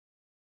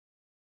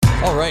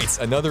All right,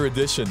 another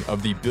edition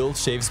of the Bill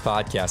Shaves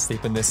podcast,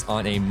 taping this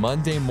on a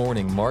Monday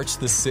morning, March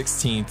the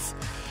 16th,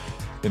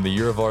 in the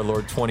year of our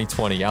Lord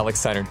 2020. Alex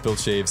Steiner, Bill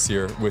Shaves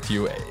here with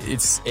you.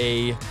 It's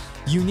a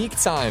unique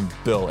time,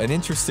 Bill, an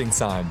interesting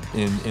time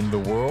in the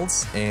world,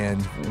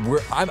 and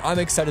I'm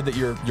excited that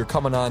you're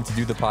coming on to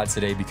do the pod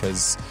today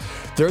because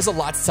there's a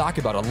lot to talk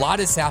about. A lot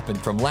has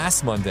happened from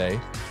last Monday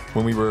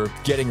when we were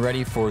getting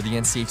ready for the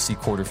NCHC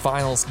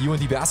quarterfinals.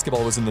 UND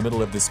basketball was in the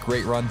middle of this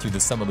great run through the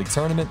Summit League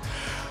tournament.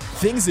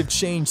 Things have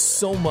changed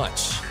so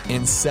much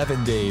in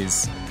 7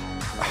 days.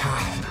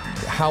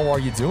 How are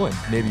you doing?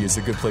 Maybe is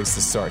a good place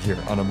to start here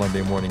on a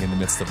Monday morning in the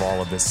midst of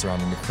all of this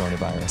surrounding the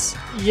coronavirus.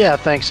 Yeah,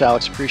 thanks,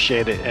 Alex.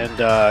 Appreciate it. And,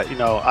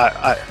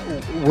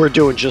 we're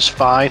doing just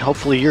fine.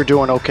 Hopefully you're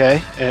doing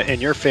okay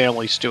and your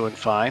family's doing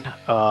fine.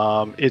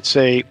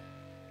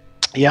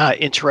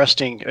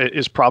 Interesting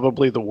is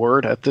probably the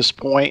word at this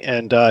point.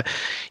 And,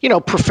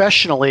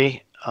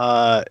 professionally,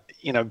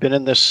 I've been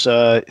in this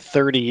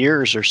 30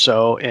 years or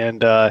so,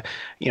 and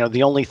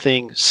the only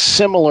thing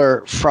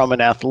similar from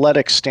an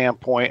athletic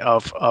standpoint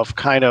of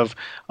kind of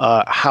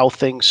how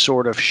things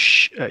sort of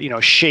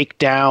shake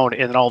down,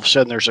 and then all of a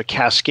sudden there's a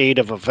cascade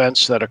of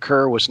events that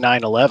occur was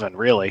 9/11,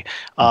 really,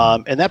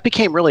 and that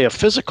became really a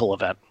physical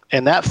event.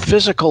 And that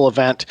physical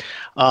event,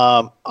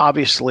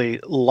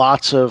 obviously,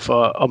 lots of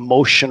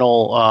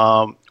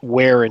emotional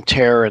wear and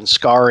tear and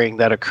scarring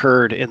that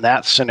occurred in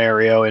that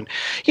scenario. And,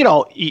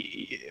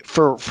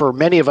 for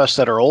many of us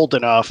that are old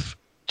enough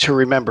to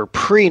remember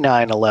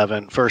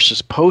pre-9/11 versus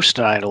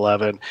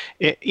post-9/11,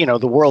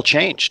 the world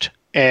changed.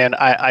 And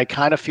I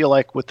kind of feel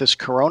like with this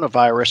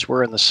coronavirus,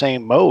 we're in the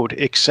same mode,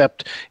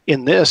 except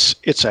in this,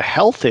 it's a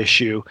health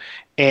issue.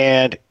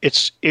 And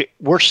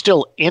we're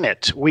still in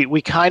it.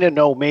 We kind of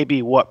know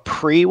maybe what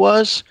pre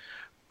was,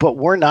 but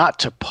we're not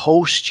to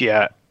post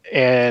yet.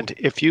 And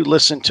if you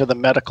listen to the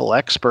medical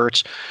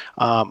experts,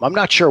 I'm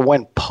not sure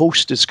when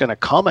post is going to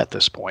come at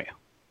this point.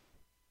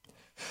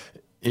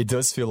 It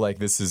does feel like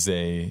this is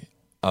a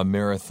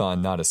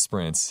marathon, not a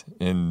sprint,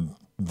 in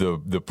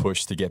the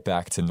push to get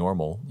back to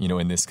normal,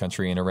 in this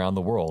country and around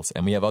the world.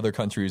 And we have other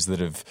countries that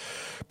have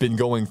been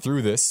going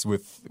through this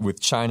with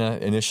China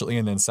initially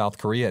and then South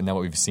Korea. And now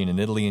what we've seen in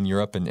Italy and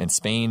Europe and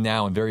Spain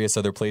now and various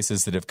other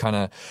places that have kind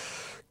of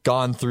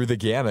gone through the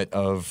gamut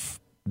of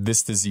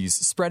this disease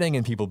spreading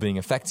and people being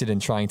affected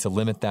and trying to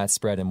limit that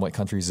spread and what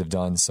countries have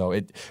done. So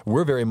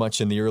we're very much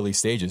in the early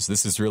stages.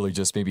 This is really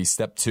just maybe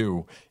step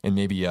 2 and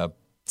maybe a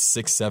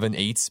 6, 7,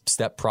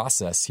 8-step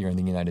process here in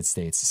the United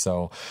States.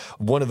 So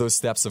one of those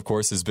steps, of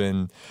course, has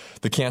been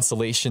the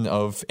cancellation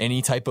of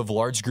any type of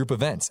large group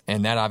event.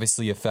 And that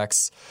obviously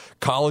affects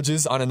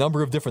colleges on a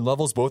number of different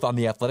levels, both on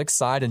the athletics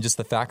side and just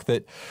the fact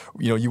that,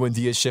 UND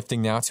is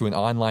shifting now to an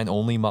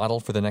online-only model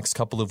for the next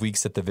couple of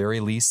weeks at the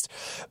very least.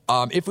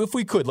 If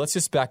we could, let's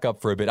just back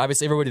up for a bit.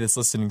 Obviously, everybody that's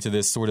listening to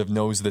this sort of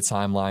knows the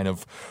timeline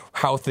of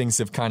how things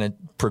have kind of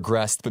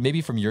progressed. But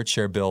maybe from your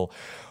chair, Bill,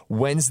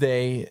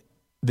 Wednesday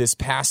this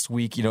past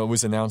week, it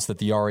was announced that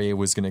the RAA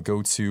was going to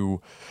go to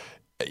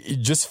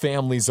just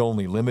families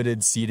only,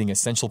 limited seating,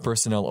 essential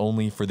personnel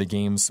only for the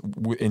games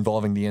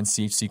involving the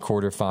NCHC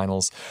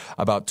quarterfinals.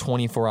 About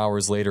 24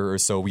 hours later or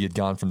so, we had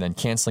gone from then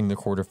canceling the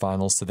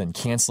quarterfinals to then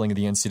canceling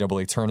the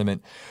NCAA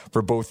tournament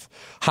for both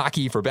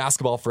hockey, for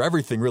basketball, for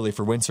everything really,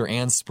 for winter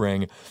and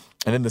spring.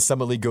 And then the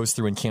Summit League goes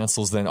through and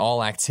cancels then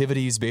all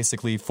activities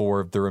basically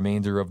for the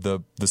remainder of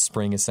the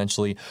spring,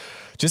 essentially.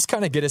 Just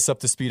kind of get us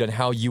up to speed on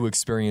how you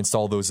experienced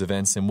all those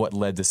events and what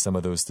led to some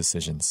of those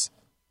decisions.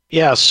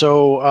 Yeah,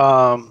 so,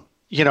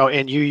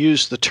 and you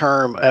used the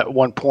term at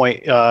one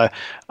point, I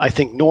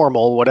think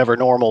normal, whatever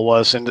normal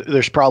was, and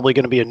there's probably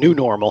going to be a new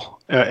normal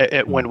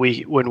when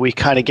we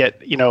kind of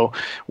get,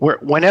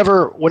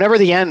 whenever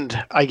the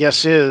end, I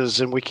guess, is,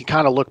 and we can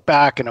kind of look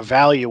back and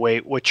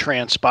evaluate what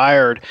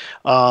transpired,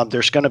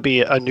 there's going to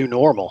be a new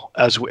normal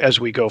as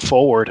we go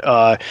forward.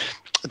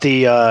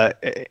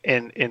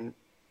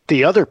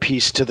 The other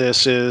piece to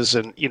this is,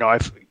 and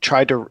I've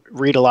tried to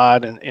read a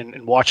lot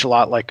and watch a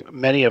lot, like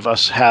many of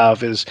us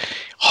have, is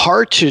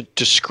hard to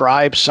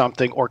describe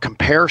something or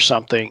compare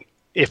something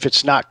if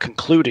it's not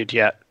concluded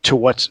yet to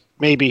what's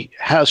maybe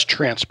has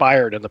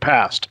transpired in the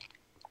past.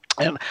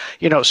 And,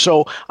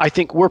 so I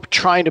think we're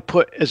trying to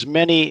put as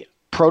many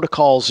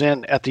protocols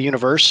in at the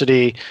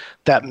university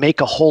that make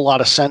a whole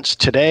lot of sense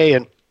today.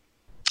 And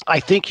I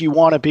think you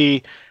want to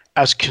be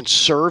as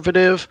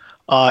conservative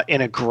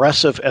and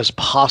aggressive as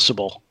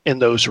possible in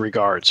those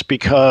regards,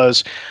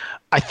 because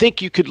I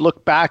think you could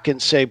look back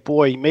and say,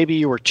 boy, maybe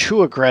you were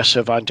too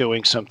aggressive on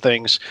doing some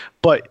things,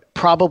 but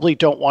probably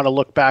don't want to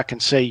look back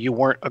and say you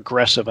weren't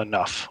aggressive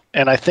enough.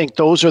 And I think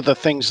those are the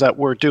things that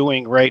we're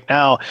doing right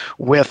now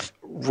with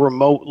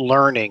remote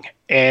learning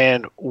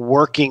and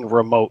working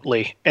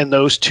remotely and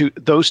those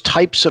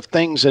types of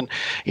things. And,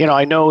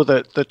 I know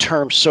that the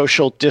term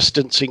social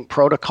distancing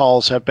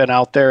protocols have been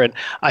out there, and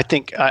I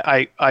think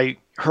I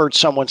heard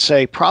someone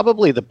say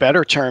probably the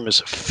better term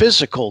is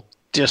physical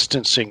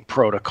distancing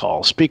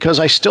protocols, because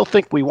I still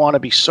think we want to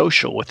be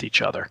social with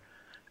each other.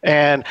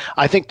 And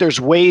I think there's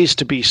ways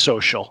to be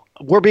social.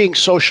 We're being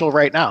social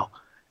right now.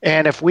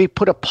 And if we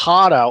put a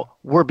pod out,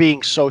 we're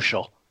being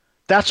social.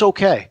 That's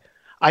okay.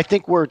 I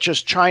think we're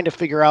just trying to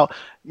figure out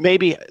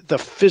maybe the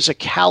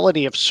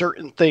physicality of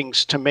certain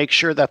things to make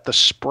sure that the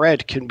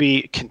spread can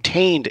be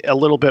contained a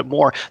little bit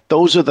more.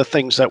 Those are the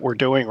things that we're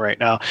doing right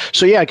now.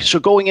 So yeah, so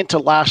going into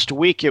last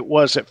week, it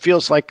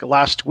feels like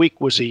last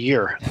week was a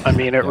year. I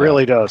mean, it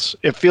really does.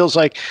 It feels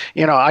like,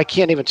 I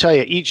can't even tell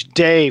you, each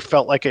day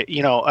felt like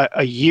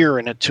a year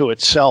in it to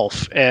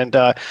itself. And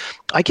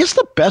I guess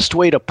the best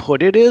way to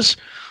put it is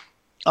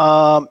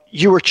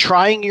you were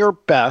trying your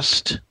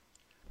best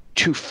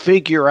to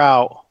figure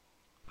out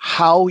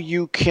how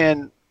you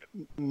can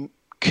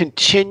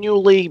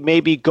continually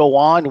maybe go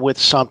on with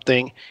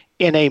something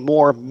in a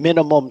more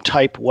minimum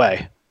type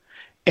way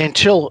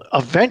until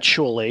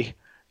eventually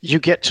you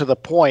get to the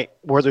point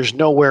where there's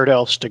nowhere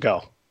else to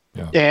go.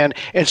 Yeah.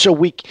 And so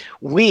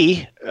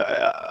we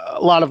a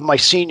lot of my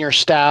senior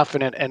staff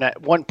and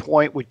at one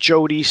point with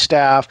Jody's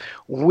staff,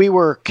 we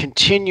were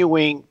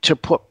continuing to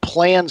put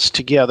plans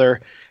together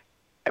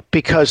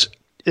because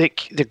the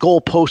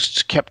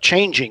goalposts kept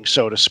changing,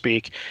 so to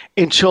speak,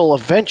 until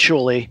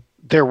eventually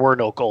there were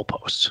no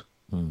goalposts.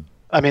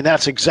 I mean,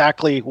 that's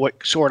exactly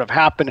what sort of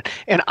happened.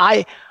 And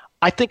I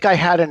think I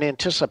had an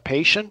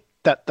anticipation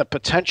that the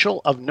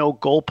potential of no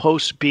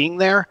goalposts being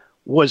there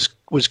was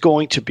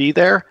going to be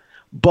there,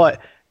 but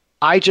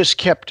I just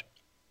kept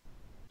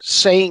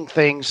saying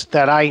things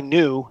that I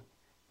knew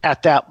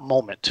at that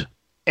moment.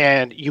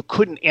 And you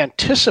couldn't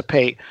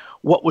anticipate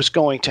what was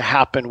going to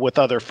happen with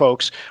other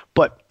folks.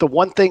 But the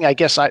one thing, I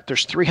guess,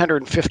 there's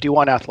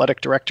 351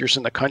 athletic directors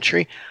in the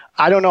country.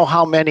 I don't know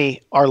how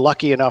many are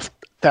lucky enough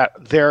that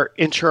their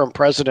interim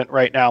president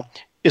right now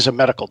is a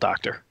medical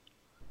doctor.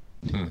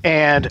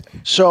 And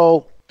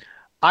so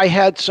I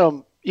had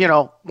some,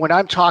 when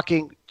I'm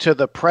talking to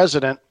the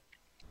president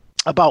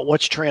about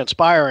what's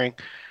transpiring,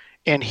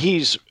 and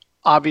he's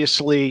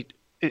obviously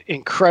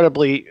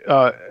incredibly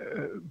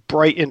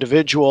bright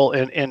individual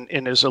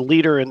and is a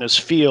leader in this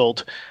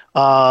field,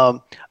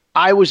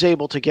 I was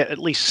able to get at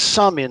least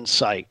some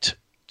insight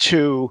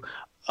to,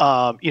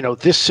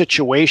 this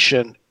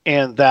situation,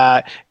 and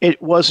that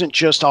it wasn't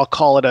just, I'll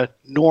call it a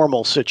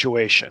normal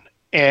situation.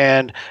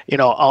 And,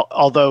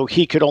 although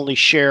he could only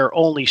share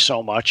only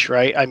so much,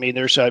 right? I mean,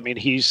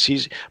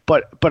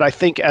 but I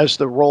think as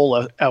the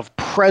role of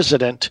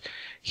president,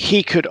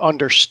 he could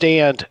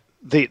understand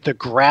the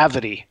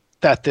gravity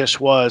that this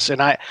was. And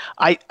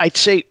I'd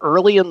say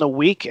early in the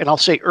week, and I'll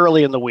say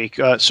early in the week.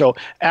 So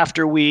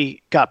after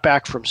we got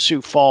back from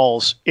Sioux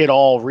Falls, it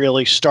all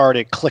really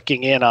started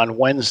clicking in on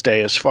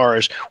Wednesday as far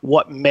as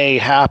what may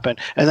happen.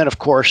 And then, of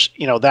course,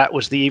 that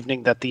was the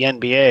evening that the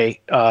NBA,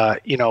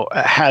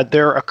 had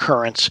their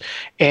occurrence.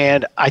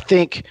 And I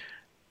think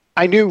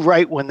I knew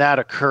right when that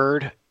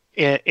occurred,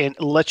 and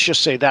let's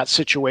just say that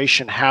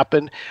situation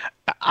happened,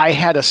 I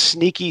had a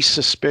sneaky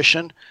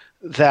suspicion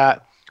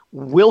that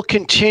we'll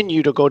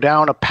continue to go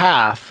down a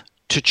path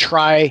to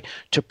try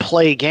to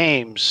play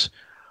games.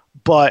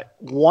 But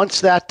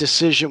once that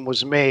decision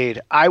was made,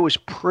 I was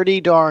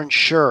pretty darn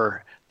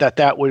sure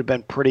that would have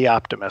been pretty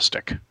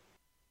optimistic.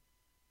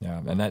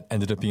 Yeah, and that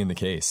ended up being the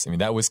case. I mean,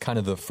 that was kind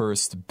of the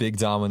first big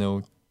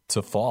domino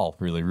to fall,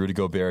 really. Rudy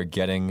Gobert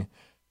getting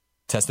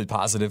tested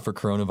positive for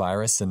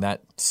coronavirus, and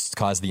that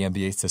caused the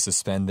NBA to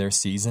suspend their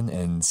season.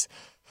 And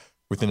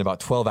within about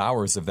 12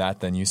 hours of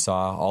that, then you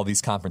saw all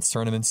these conference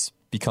tournaments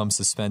become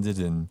suspended,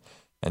 and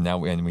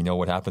we know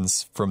what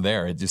happens from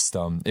there. It just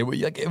it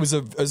was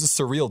a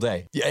surreal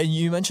day. Yeah,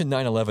 you mentioned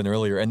 9/11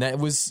 earlier, and that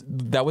was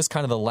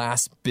kind of the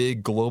last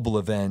big global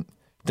event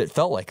that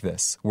felt like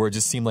this, where it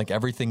just seemed like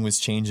everything was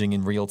changing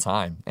in real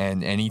time.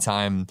 And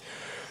anytime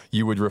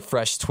you would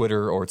refresh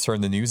Twitter or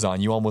turn the news on,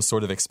 you almost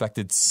sort of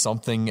expected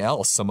something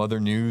else, some other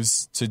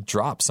news to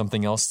drop,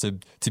 something else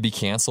to be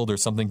canceled or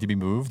something to be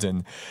moved.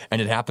 And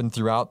it happened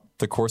throughout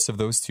the course of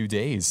those 2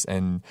 days.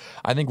 And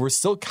I think we're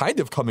still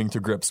kind of coming to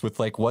grips with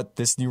like what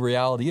this new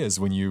reality is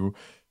when you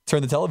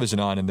turn the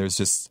television on and there's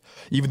just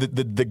even the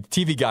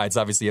TV guides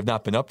obviously have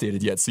not been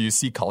updated yet. So you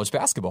see college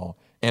basketball,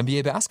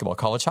 NBA basketball,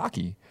 college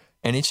hockey,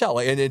 NHL,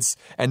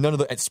 and none of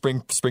the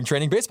spring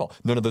training baseball.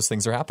 None of those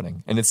things are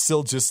happening, and it's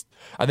still just.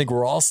 I think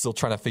we're all still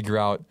trying to figure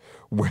out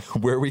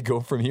where we go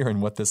from here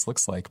and what this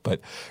looks like.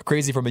 But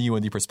crazy from a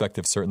UND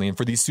perspective, certainly, and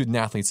for these student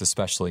athletes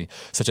especially,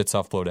 such a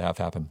tough blow to have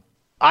happen.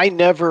 I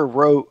never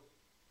wrote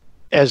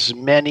as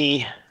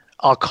many,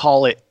 I'll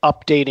call it,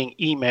 updating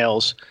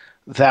emails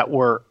that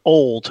were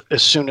old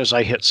as soon as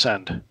I hit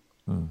send.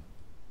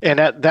 And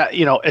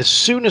as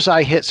soon as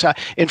I hit send,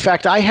 in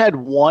fact, I had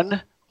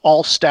one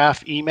all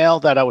staff email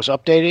that I was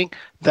updating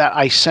that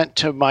I sent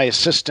to my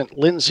assistant,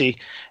 Lindsay,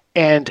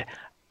 and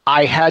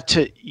I had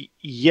to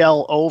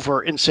yell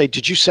over and say,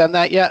 "Did you send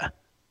that yet?"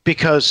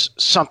 Because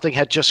something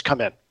had just come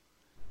in.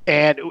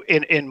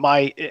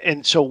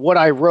 And so what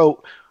I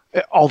wrote,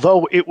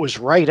 although it was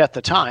right at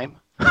the time,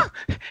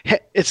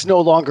 it's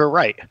no longer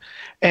right.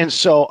 And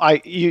so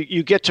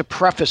you get to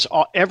preface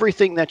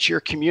everything that you're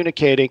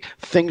communicating.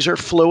 Things are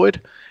fluid.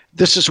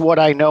 This is what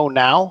I know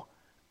now.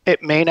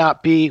 it may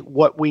not be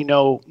what we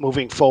know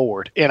moving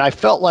forward. And I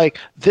felt like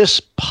this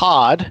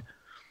pod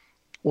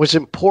was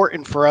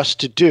important for us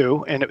to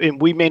do,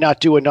 and we may not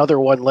do another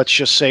one, let's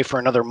just say, for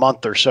another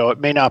month or so. It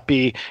may not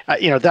be,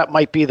 that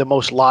might be the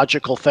most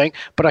logical thing,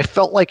 but I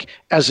felt like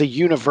as a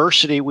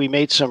university, we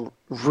made some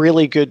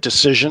really good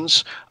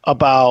decisions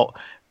about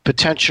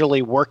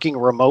potentially working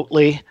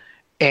remotely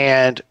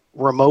and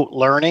remote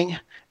learning.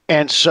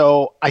 And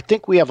so I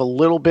think we have a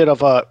little bit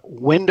of a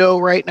window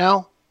right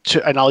now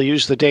and I'll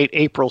use the date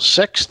April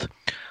 6th,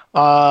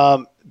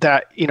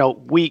 that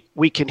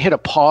we can hit a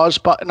pause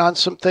button on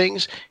some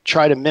things,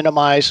 try to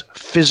minimize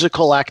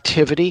physical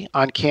activity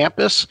on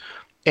campus,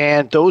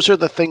 and those are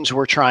the things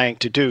we're trying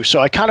to do. So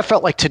I kind of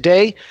felt like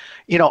today,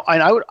 and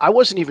I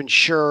wasn't even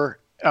sure.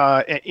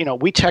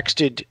 We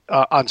texted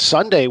on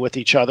Sunday with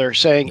each other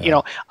saying,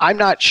 I'm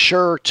not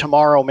sure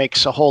tomorrow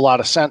makes a whole lot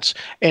of sense.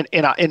 And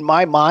in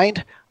my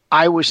mind,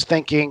 I was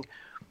thinking,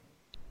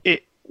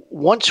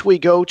 once we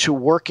go to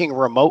working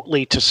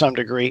remotely to some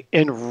degree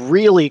and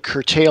really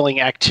curtailing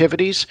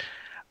activities,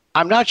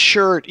 I'm not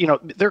sure,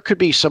 there could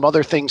be some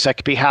other things that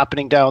could be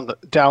happening down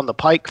the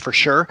pike for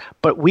sure,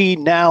 but we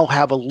now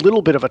have a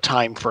little bit of a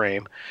time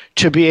frame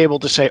to be able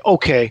to say,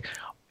 okay,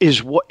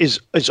 is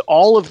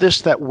all of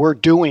this that we're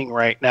doing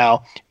right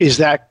now, is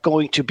that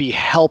going to be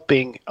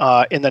helping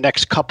in the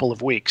next couple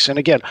of weeks? And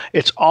again,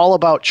 it's all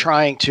about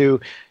trying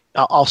to,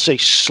 I'll say,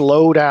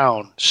 slow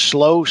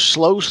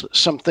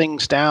some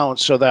things down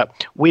so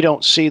that we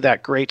don't see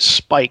that great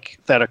spike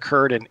that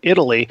occurred in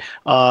Italy,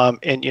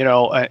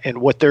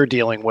 and what they're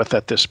dealing with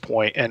at this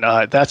point. And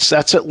that's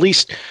at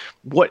least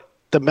what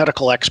the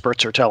medical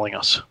experts are telling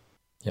us.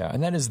 Yeah,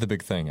 and that is the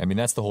big thing. I mean,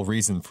 that's the whole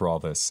reason for all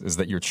this, is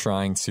that you're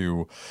trying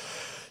to,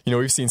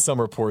 we've seen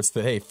some reports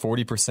that, hey,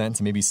 40%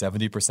 to maybe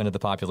 70% of the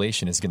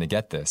population is going to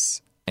get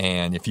this.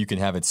 And if you can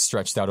have it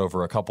stretched out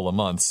over a couple of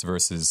months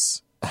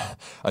versus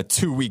a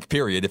 2-week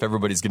period, if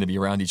everybody's going to be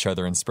around each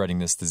other and spreading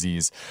this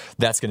disease,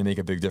 that's going to make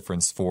a big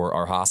difference for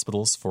our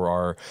hospitals, for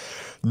our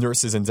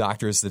nurses and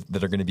doctors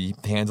that are going to be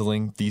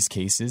handling these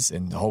cases,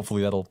 and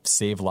hopefully that'll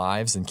save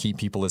lives and keep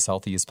people as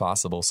healthy as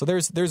possible. So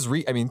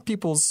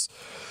people's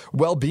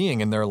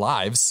well-being and their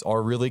lives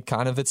are really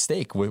kind of at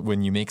stake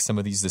when you make some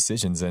of these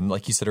decisions. And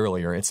like you said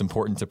earlier, it's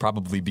important to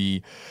probably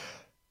be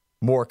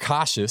more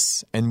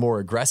cautious and more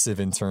aggressive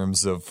in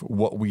terms of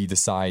what we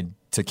decide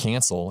to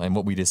cancel and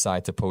what we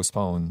decide to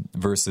postpone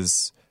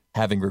versus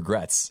having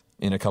regrets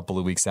in a couple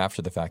of weeks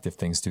after the fact if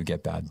things do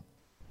get bad.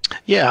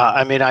 Yeah,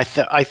 I mean, I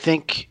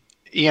think,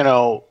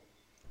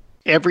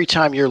 every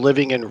time you're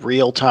living in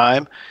real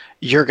time,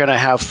 you're going to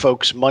have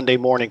folks Monday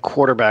morning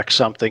quarterback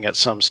something at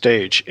some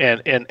stage,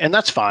 and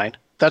that's fine.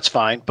 That's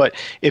fine. But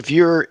if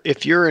you're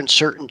in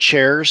certain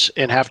chairs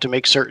and have to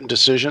make certain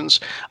decisions,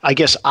 I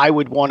guess I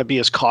would want to be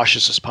as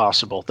cautious as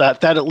possible.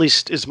 That at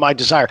least is my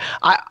desire.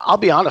 I'll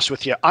be honest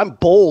with you. I'm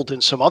bold in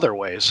some other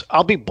ways.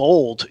 I'll be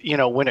bold,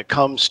 when it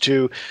comes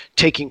to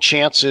taking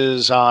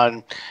chances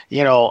on,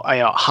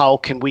 how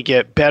can we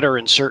get better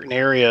in certain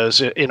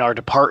areas in our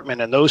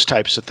department and those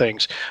types of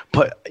things.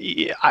 But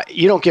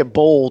you don't get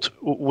bold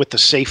with the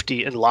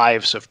safety and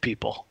lives of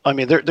people. I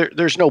mean,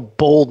 there's no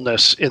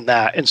boldness in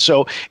that. And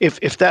so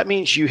if that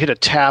means you hit a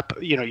tap,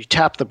 you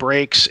tap the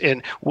brakes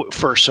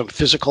for some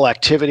physical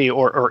activity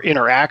or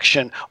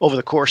interaction over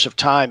the course of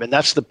time, and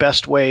that's the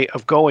best way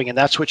of going, and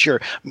that's what your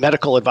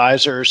medical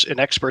advisors and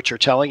experts are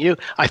telling you,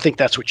 I think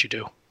that's what you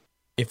do.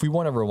 If we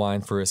want to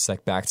rewind for a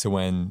sec back to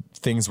when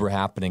things were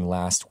happening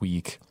last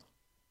week,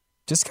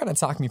 just kind of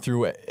talk me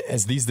through,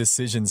 as these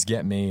decisions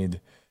get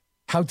made,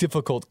 how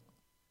difficult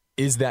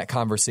is that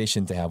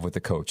conversation to have with the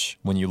coach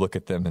when you look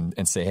at them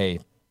and say, hey,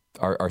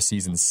 our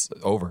season's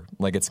over,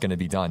 like it's going to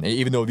be done.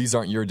 Even though these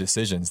aren't your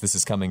decisions, this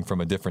is coming from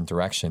a different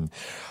direction.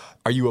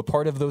 Are you a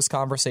part of those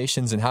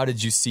conversations? And how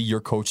did you see your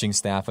coaching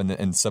staff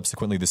and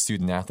subsequently the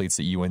student athletes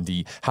at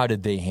UND, how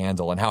did they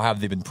handle and how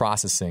have they been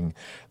processing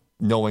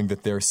knowing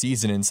that their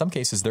season, in some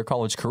cases their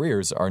college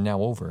careers, are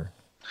now over?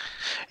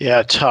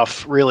 Yeah,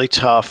 tough, really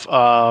tough.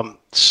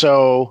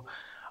 So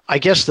I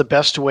guess the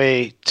best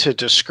way to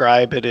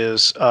describe it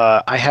is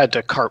I had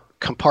to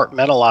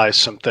compartmentalize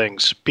some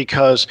things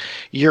because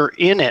you're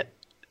in it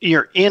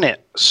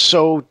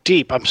so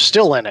deep. I'm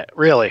still in it,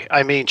 really.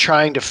 I mean,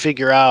 trying to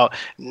figure out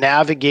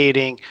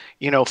navigating,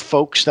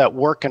 folks that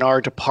work in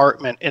our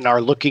department and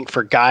are looking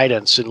for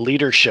guidance and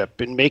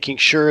leadership and making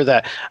sure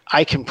that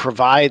I can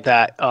provide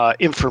that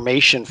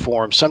information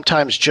for them.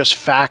 Sometimes just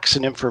facts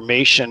and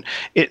information,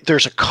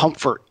 there's a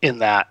comfort in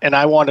that. And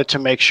I wanted to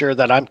make sure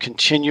that I'm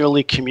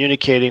continually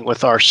communicating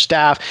with our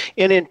staff.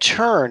 And in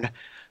turn,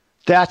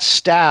 that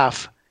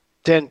staff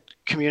then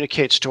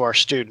communicates to our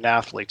student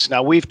athletes.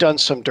 Now, we've done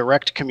some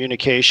direct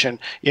communication,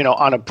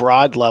 on a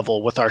broad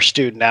level with our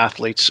student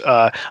athletes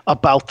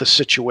about the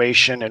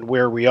situation and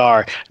where we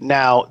are.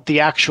 Now, the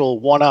actual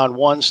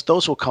one-on-ones,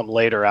 those will come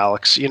later,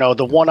 Alex.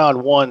 The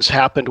one-on-ones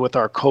happened with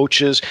our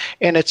coaches,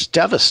 and it's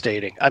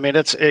devastating. I mean,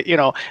 it's,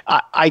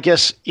 I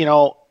guess,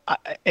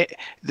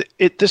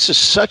 this is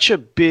such a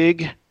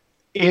big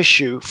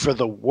issue for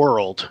the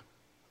world,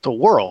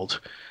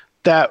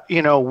 that,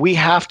 we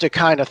have to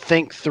kind of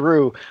think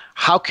through,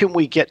 how can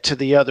we get to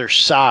the other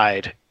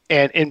side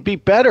and be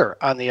better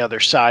on the other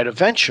side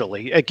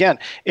eventually. Again,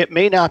 it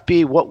may not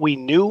be what we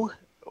knew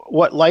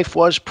what life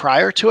was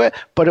prior to it,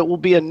 but it will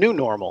be a new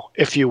normal,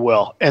 if you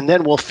will, and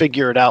then we'll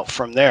figure it out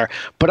from there.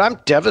 But I'm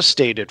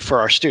devastated for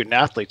our student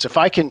athletes. If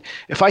I can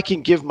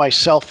give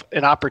myself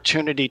an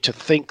opportunity to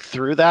think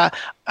through that,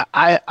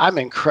 I'm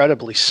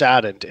incredibly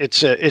saddened. It's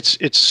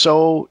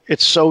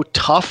so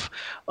tough.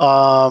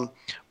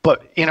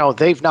 But,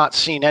 they've not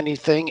seen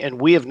anything, and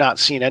we have not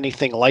seen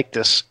anything like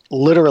this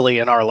literally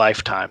in our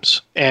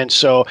lifetimes. And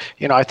so,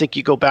 I think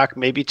you go back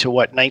maybe to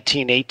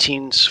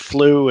 1918's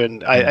flu,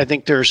 and I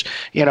think there's,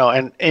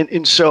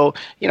 and so,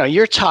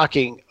 you're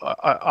talking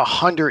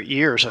 100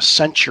 years, a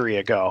century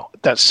ago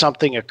that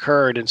something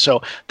occurred. And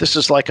so this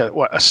is like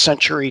a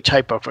century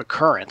type of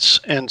occurrence.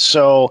 And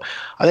so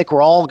I think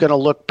we're all going to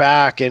look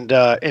back and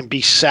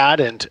be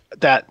saddened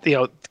that,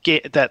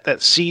 that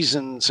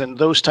seasons and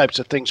those types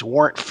of things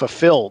weren't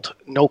fulfilled,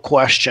 no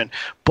question.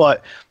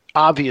 But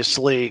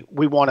obviously,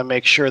 we want to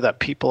make sure that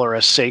people are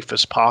as safe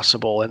as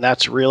possible, and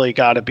that's really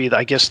got to be,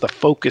 I guess, the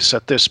focus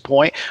at this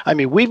point. I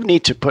mean, we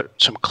need to put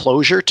some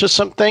closure to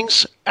some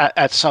things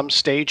at some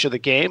stage of the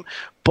game,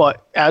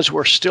 but as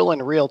we're still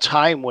in real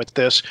time with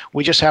this,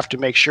 we just have to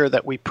make sure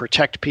that we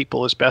protect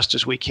people as best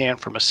as we can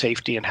from a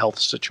safety and health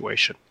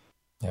situation.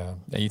 Yeah,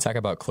 you talk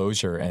about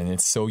closure, and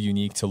it's so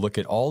unique to look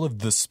at all of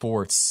the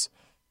sports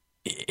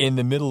in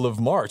the middle of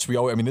March.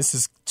 This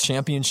is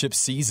championship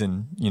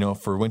season,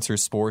 for winter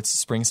sports.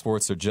 Spring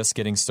sports are just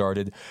getting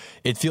started.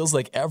 It feels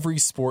like every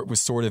sport was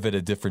sort of at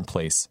a different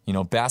place.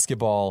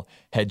 Basketball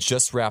had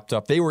just wrapped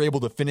up. They were able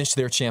to finish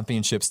their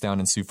championships down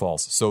in Sioux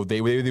Falls. So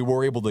they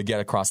were able to get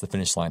across the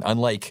finish line.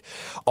 Unlike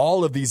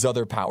all of these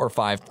other Power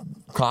 5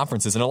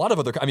 conferences and a lot of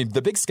other,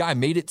 the Big Sky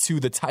made it to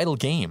the title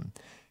game,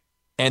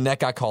 and that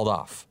got called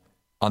off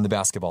on the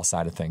basketball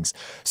side of things.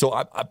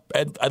 So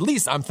at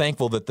least I'm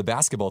thankful that the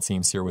basketball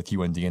teams here with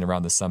UND and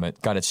around the summit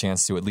got a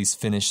chance to at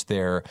least finish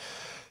their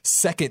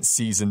second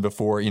season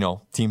before,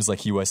 teams like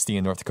USD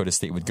and North Dakota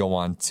State would go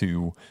on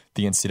to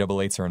the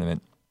NCAA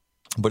tournament.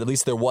 But at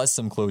least there was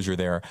some closure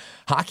there.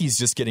 Hockey's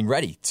just getting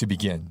ready to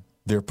begin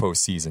their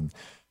postseason.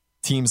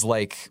 Teams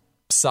like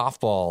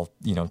softball,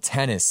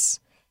 tennis,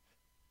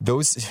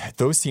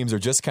 those teams are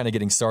just kind of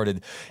getting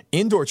started.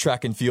 Indoor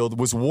track and field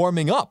was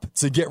warming up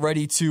to get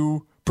ready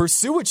to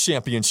pursue a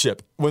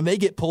championship when they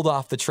get pulled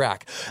off the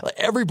track.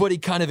 Everybody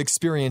kind of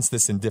experienced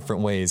this in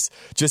different ways,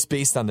 just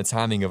based on the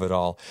timing of it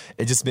all.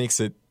 It just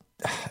makes it,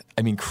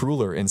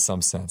 crueler in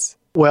some sense.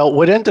 Well,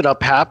 what ended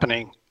up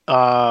happening,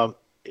 and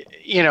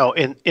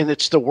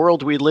it's the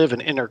world we live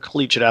in,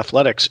 intercollegiate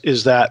athletics,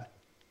 is that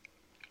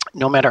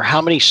no matter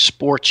how many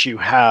sports you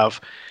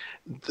have,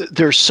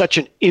 there's such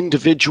an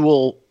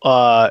individual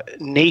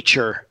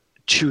nature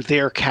to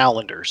their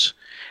calendars.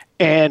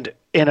 And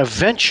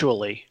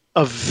eventually,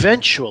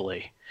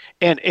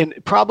 and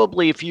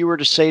probably if you were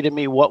to say to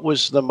me what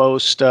was the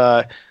most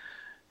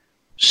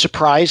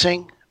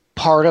surprising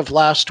part of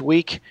last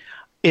week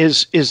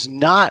is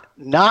not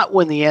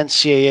when the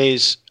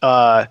NCAA's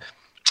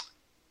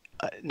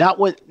not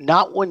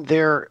when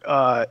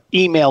their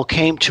email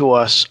came to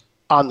us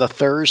on the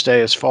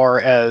Thursday as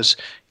far as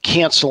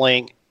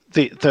canceling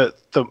the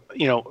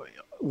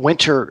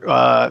winter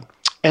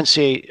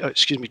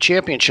NCAA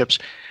championships.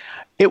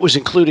 It was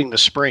including the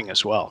spring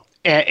as well.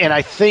 And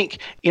I think,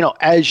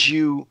 as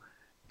you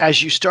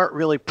start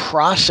really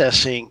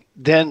processing,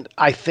 then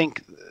I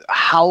think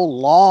how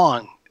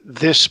long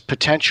this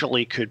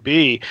potentially could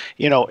be,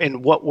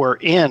 in what we're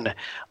in,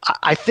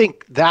 I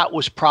think that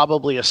was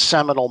probably a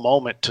seminal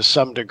moment to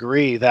some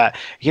degree that,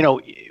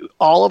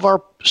 all of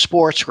our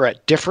sports were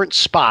at different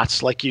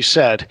spots, like you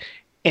said,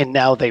 and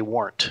now they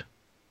weren't.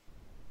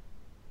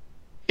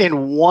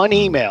 In one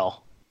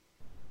email,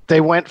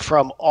 they went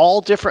from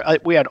all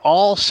different, we had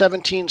all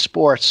 17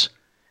 sports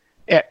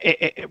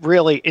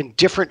really in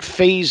different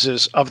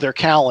phases of their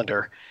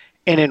calendar.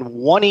 And in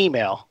one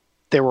email,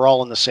 they were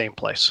all in the same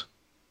place.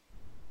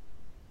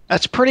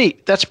 That's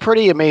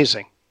pretty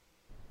amazing.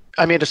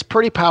 It's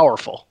pretty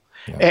powerful.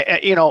 Yeah.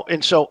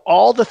 And so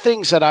all the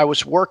things that I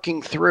was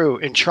working through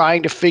and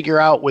trying to figure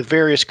out with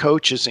various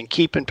coaches and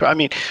keeping,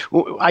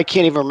 I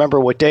can't even remember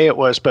what day it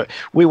was, but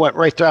we went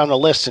right down the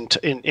list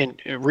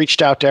and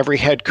reached out to every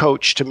head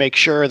coach to make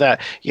sure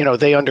that,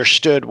 they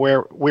understood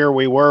where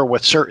we were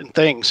with certain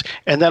things.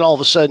 And then all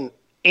of a sudden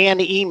an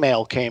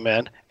email came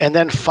in and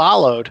then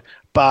followed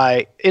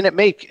by, and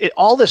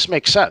all this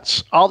makes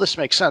sense. All this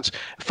makes sense.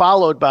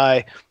 Followed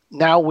by,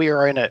 now we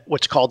are in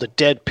what's called a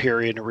dead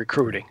period in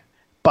recruiting.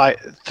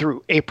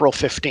 Through April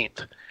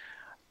 15th,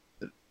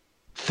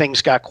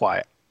 things got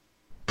quiet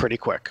pretty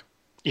quick.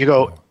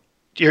 So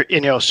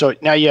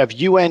now you have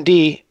UND,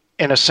 in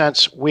a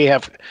sense, we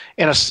have,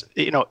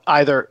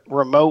 either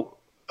remote,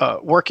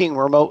 working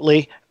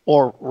remotely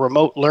or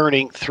remote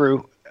learning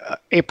through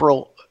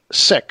April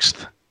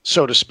 6th,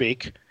 so to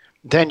speak.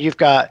 Then you've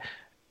got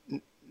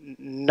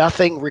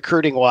nothing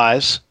recruiting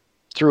wise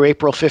through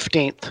April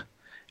 15th.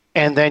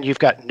 And then you've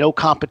got no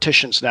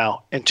competitions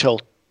now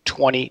until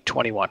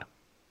 2021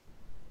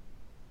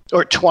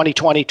 or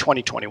 2020,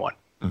 2021.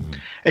 Mm-hmm.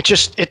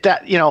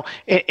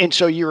 And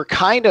so you were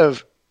kind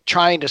of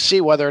trying to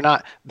see whether or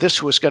not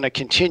this was going to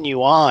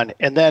continue on.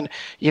 And then,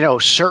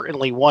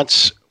 certainly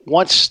once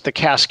the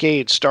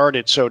cascade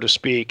started, so to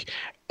speak,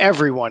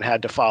 everyone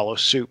had to follow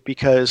suit,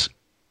 because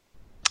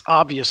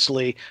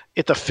obviously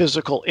the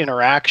physical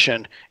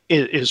interaction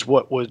is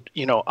what would,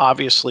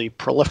 obviously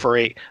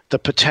proliferate the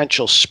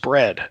potential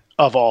spread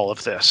of all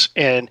of this.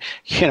 And,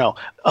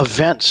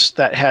 events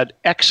that had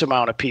X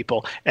amount of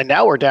people, and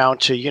now we're down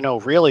to,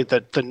 really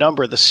the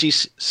number, the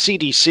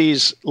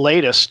CDC's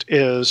latest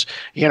is,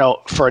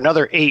 for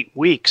another 8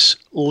 weeks,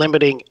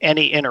 limiting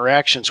any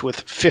interactions with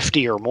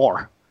 50 or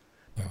more.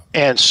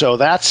 And so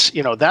that's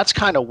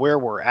kind of where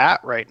we're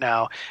at right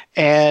now.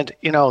 And,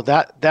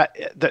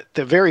 the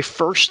very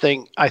first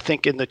thing I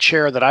think in the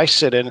chair that I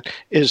sit in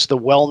is the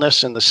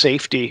wellness and the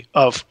safety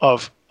of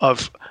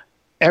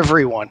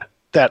everyone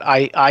that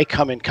I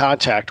come in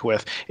contact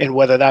with, and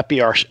whether that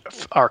be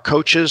our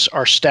coaches,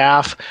 our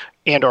staff,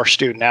 and our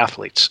student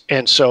athletes.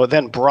 And so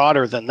then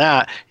broader than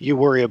that, you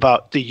worry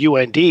about the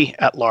UND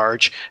at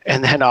large,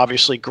 and then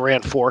obviously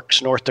Grand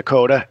Forks, North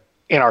Dakota,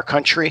 in our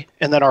country,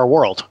 and then our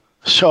world.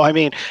 So, I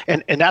mean,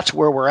 and that's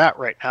where we're at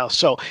right now.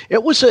 So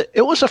it was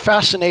a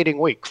fascinating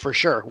week for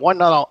sure. One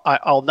that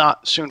I'll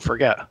not soon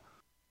forget.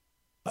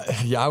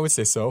 Yeah, I would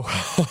say so.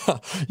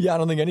 Yeah, I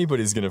don't think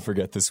anybody's going to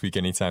forget this week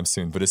anytime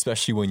soon, but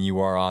especially when you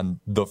are on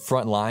the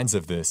front lines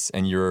of this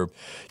and you're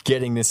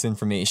getting this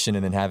information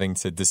and then having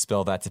to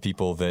dispel that to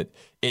people that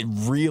it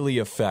really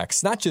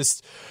affects, not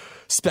just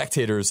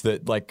spectators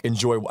that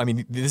enjoy. I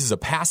mean, this is a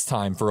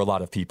pastime for a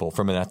lot of people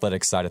from an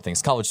athletic side of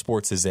things. College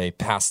sports is a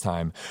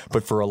pastime,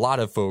 but for a lot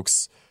of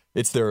folks,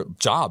 it's their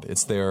job,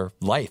 it's their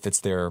life,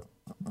 it's their,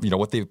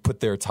 what they put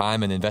their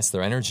time and invest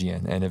their energy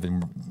in and have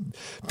been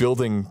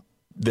building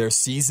their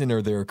season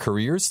or their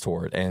careers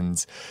toward.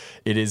 And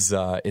it is,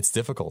 it's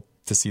difficult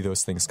to see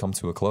those things come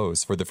to a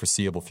close for the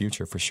foreseeable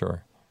future, for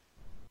sure.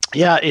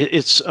 Yeah,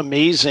 it's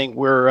amazing.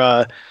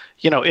 We're,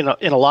 in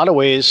a lot of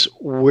ways,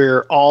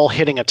 we're all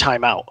hitting a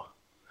timeout.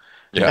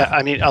 Yeah.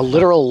 I mean, a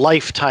literal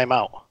life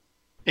timeout.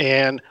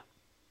 And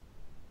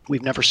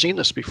we've never seen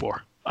this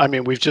before. I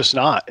mean, we've just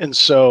not. And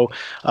so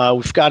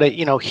we've got to,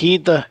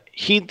 heed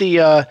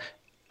the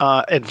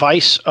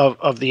advice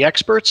of the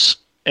experts.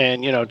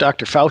 And,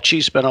 Dr.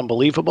 Fauci's been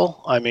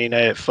unbelievable. I mean,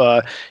 if,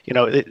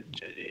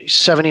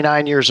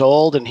 79 years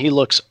old and he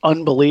looks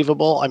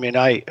unbelievable. I mean,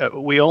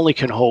 we only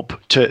can hope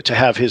to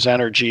have his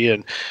energy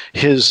and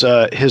his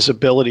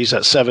abilities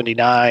at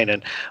 79.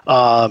 And,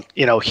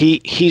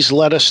 he's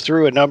led us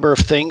through a number of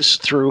things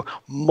through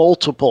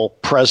multiple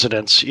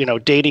presidents,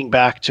 dating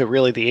back to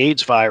really the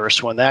AIDS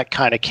virus when that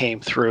kind of came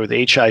through,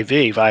 the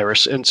HIV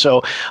virus. And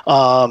so,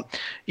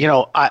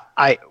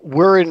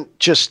 we're in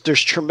just,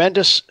 there's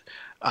tremendous,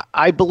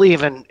 I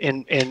believe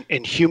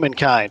in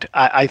humankind.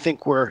 I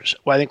think we're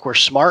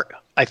smart.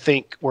 I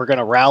think we're going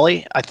to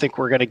rally. I think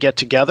we're going to get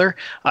together.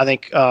 I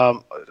think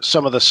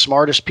some of the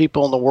smartest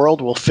people in the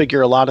world will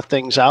figure a lot of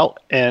things out.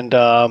 And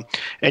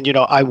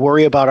I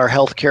worry about our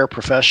healthcare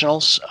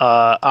professionals.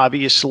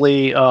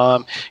 Obviously,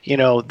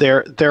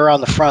 they're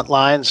on the front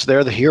lines.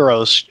 They're the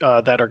heroes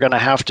that are going to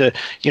have to,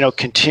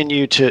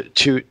 continue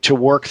to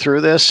work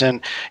through this.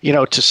 And,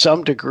 to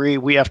some degree,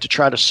 we have to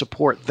try to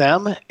support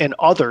them and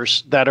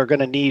others that are going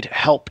to need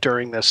help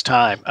during this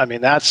time. I mean,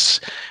 that's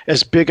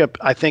as big a,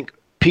 I think,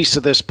 piece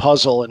of this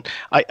puzzle. And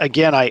I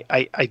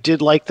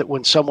did like that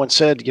when someone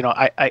said,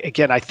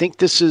 I think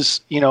this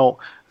is,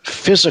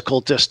 physical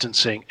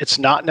distancing. It's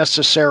not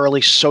necessarily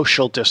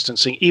social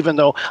distancing, even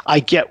though I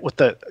get what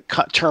the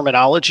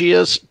terminology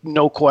is,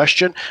 no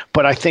question.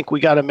 But I think we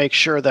got to make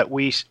sure that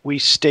we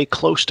stay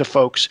close to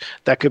folks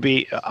that could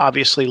be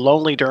obviously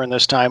lonely during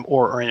this time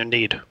or are in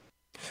need.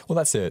 Well,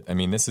 that's it. I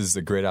mean, this is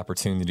a great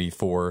opportunity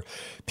for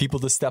people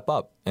to step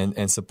up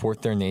and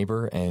support their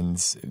neighbor and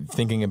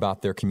thinking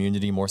about their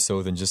community more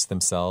so than just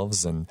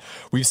themselves. And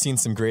we've seen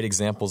some great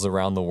examples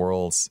around the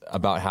world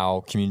about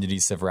how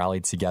communities have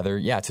rallied together,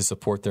 to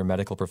support their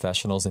medical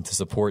professionals and to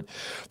support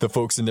the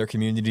folks in their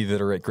community that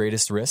are at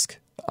greatest risk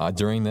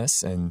during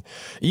this. And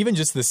even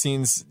just the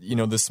scenes,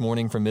 this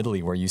morning from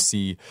Italy where you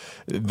see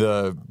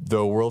the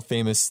world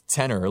famous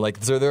tenor,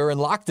 so they're in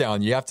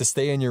lockdown. You have to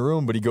stay in your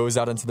room, but he goes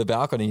out onto the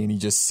balcony and he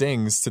just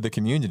sings to the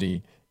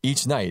community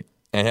each night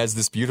and has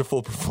this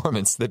beautiful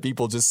performance that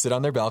people just sit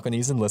on their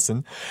balconies and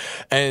listen.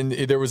 And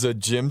there was a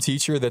gym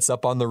teacher that's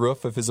up on the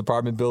roof of his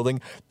apartment building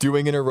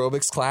doing an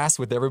aerobics class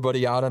with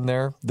everybody out on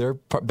their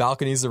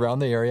balconies around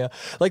the area.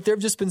 There have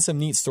just been some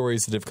neat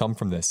stories that have come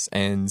from this.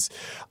 And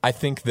I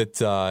think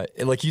that,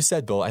 like you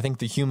said, Bill, I think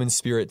the human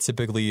spirit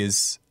typically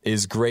is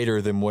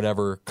greater than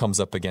whatever comes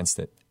up against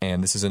it.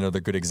 And this is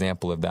another good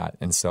example of that.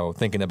 And so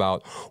thinking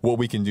about what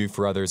we can do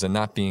for others and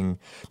not being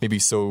maybe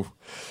so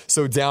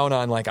down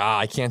on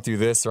I can't do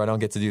this or I don't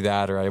get to do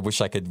that or I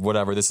wish I could,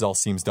 whatever, this all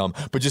seems dumb.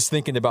 But just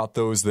thinking about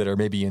those that are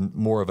maybe in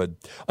more of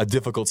a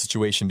difficult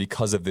situation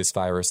because of this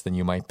virus than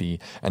you might be.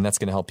 And that's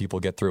going to help people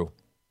get through.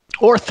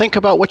 Or think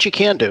about what you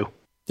can do.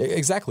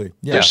 Exactly.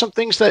 Yeah. There's some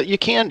things that you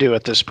can do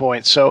at this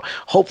point. So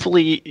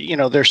hopefully,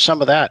 there's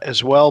some of that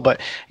as well. But,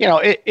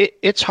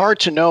 it's hard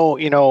to know,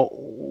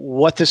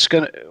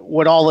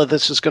 what all of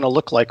this is going to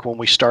look like when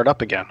we start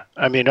up again.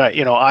 I mean,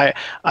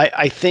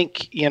 I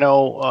think,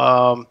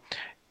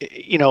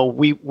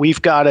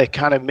 we've got to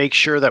kind of make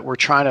sure that we're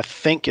trying to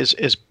think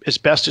as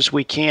best as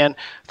we can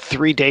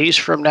 3 days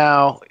from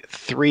now,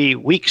 3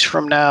 weeks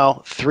from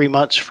now, 3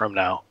 months from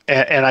now.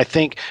 And I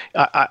think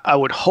I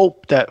would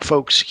hope that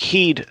folks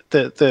heed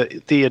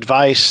the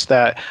advice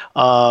that,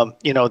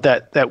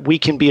 that we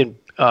can be in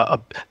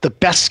the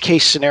best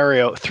case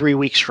scenario 3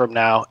 weeks from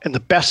now and the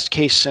best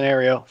case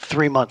scenario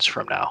 3 months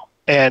from now.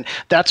 And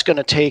that's going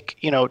to take,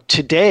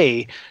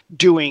 today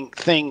doing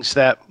things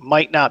that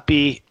might not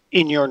be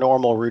in your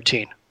normal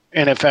routine.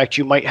 And in fact,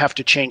 you might have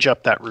to change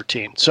up that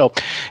routine. So,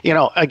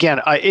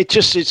 again, I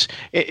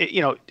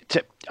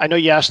know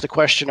you asked the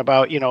question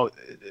about,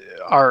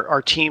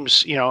 our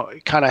teams,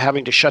 kind of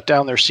having to shut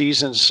down their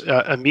seasons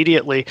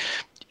immediately.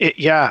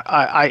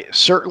 I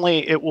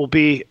certainly it'll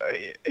be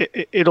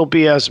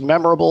as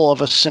memorable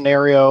of a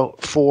scenario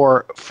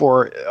for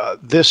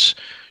this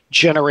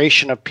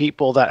generation of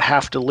people that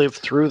have to live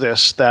through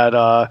this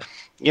that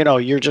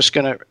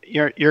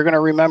you're gonna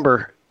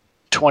remember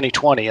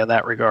 2020 in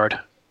that regard,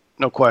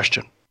 no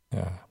question.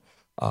 Yeah.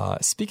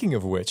 Speaking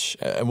of which,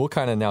 and we'll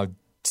kind of now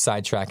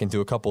sidetrack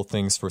into a couple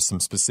things for some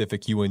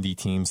specific UND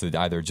teams that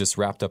either just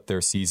wrapped up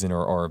their season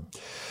or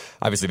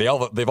obviously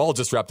they've all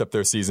just wrapped up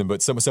their season,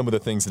 but some of the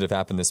things that have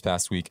happened this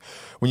past week.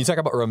 When you talk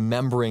about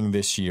remembering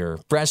this year,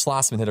 Brad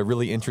Schlossman had a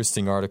really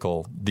interesting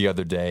article the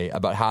other day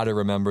about how to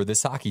remember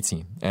this hockey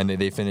team, and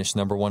they finished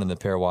number 1 in the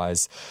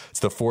pairwise. It's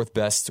the 4th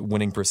best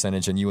winning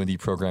percentage in UND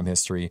program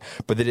history,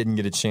 but they didn't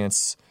get a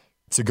chance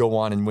to go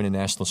on and win a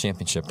national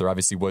championship. There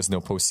obviously was no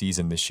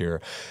postseason this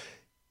year.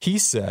 He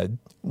said,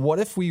 what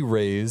if we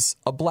raise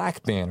a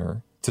black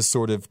banner to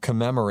sort of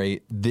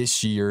commemorate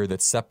this year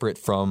that's separate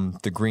from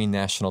the green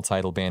national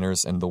title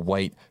banners and the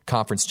white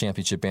conference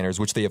championship banners,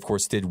 which they, of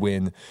course, did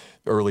win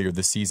earlier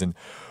this season.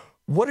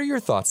 What are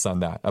your thoughts on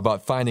that,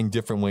 about finding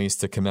different ways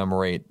to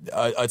commemorate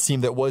a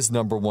team that was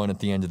number 1 at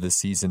the end of the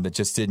season that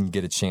just didn't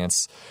get a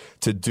chance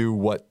to do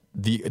what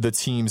the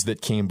teams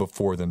that came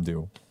before them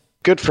do?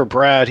 Good for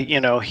Brad.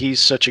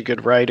 He's such a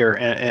good writer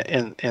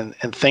and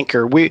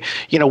thinker. We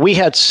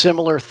had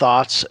similar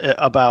thoughts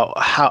about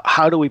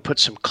how do we put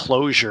some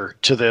closure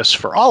to this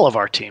for all of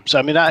our teams.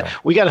 I mean,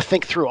 we got to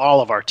think through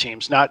all of our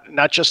teams, not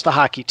just the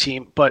hockey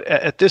team, but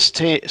at this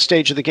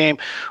stage of the game,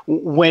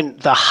 when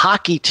the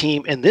hockey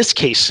team in this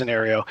case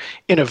scenario,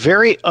 in a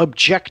very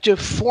objective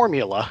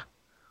formula,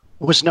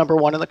 was number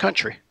 1 in the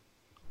country.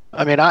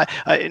 I mean,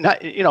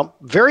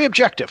 very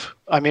objective.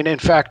 I mean, in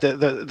fact,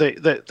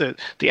 the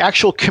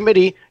actual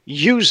committee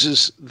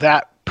uses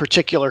that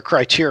particular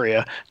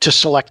criteria to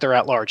select their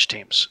at-large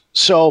teams.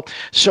 So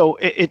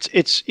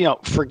it's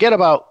forget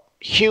about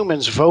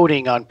humans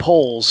voting on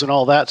polls and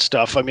all that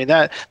stuff. I mean,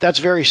 that's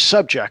very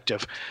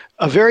subjective.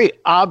 A very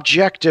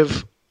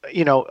objective,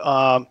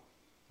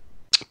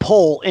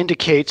 poll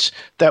indicates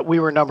that we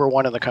were number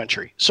 1 in the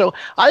country. So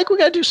I think we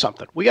got to do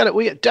something. We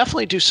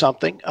definitely do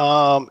something.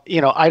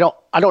 I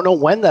don't know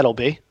when that'll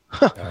be.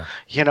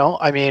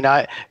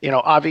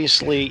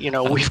 Obviously,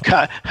 we've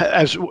got,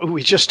 as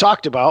we just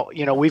talked about,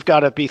 we've got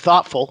to be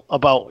thoughtful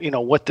about,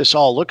 what this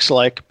all looks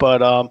like.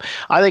 But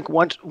I think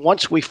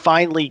once we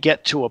finally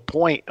get to a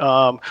point,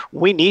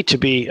 we need to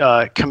be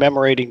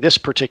commemorating this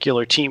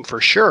particular team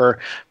for sure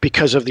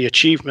because of the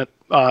achievement.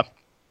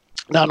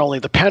 Not only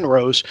the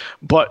Penrose,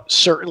 but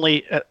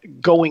certainly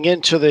going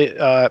into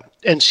the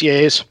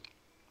NCAAs,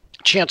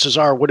 chances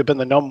are would have been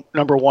the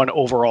number 1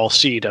 overall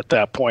seed at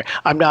that point.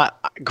 I'm not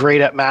great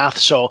at math,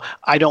 so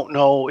I don't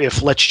know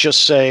if, let's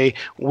just say,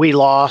 we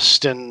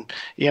lost and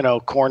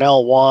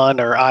Cornell won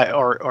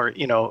or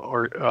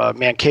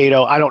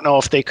Mankato. I don't know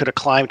if they could have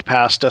climbed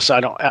past us.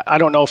 I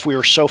don't know if we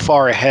were so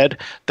far ahead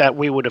that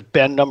we would have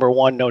been number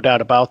 1. No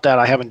doubt about that.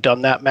 I haven't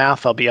done that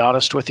math. I'll be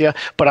honest with you,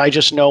 but I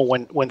just know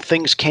when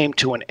things came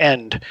to an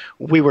end,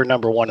 we were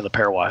number 1 in the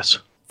pairwise.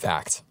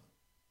 Fact.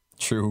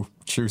 True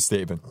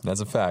statement.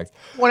 That's a fact.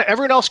 When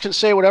everyone else can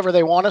say whatever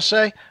they want to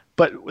say,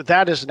 but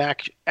that is an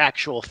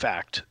actual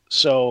fact.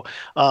 So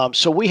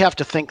we have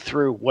to think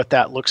through what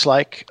that looks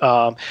like.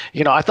 I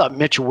thought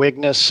Mitch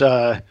Wigness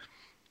had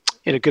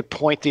a good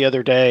point the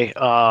other day.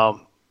 I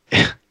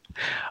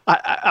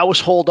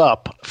was holed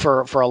up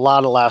for a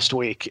lot of last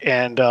week,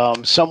 and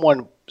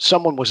someone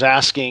was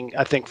asking,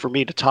 I think, for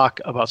me to talk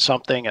about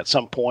something at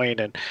some point,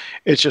 and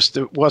it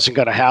wasn't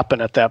going to happen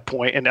at that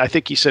point. And I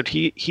think he said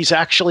he's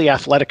actually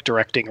athletic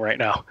directing right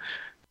now.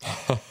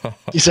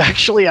 He's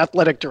actually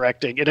athletic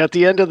directing. And at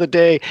the end of the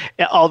day,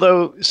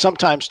 although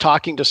sometimes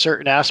talking to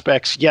certain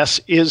aspects,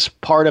 yes, is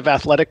part of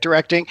athletic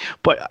directing,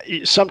 but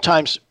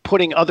sometimes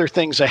putting other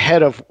things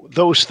ahead of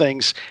those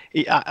things,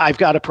 I've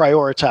got to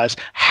prioritize.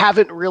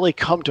 Haven't really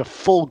come to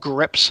full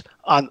grips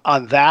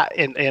on that.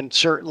 And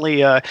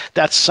certainly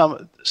that's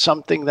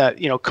something that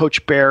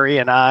Coach Barry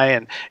and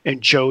I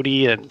and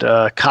Jody and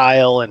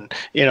Kyle and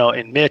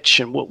and Mitch,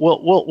 and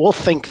we'll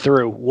think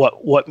through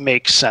what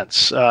makes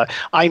sense.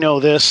 I know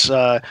this.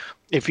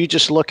 If you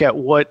just look at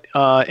what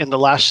in the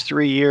last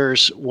 3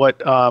 years, what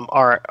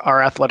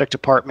our athletic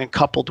department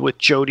coupled with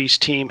Jody's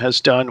team has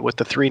done with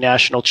the 3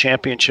 national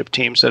championship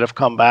teams that have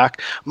come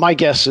back, my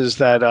guess is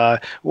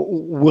that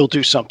we'll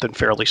do something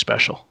fairly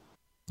special.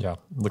 Yeah,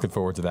 looking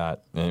forward to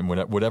that, and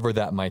whatever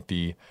that might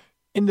be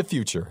in the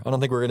future. I don't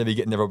think we're going to be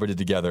getting everybody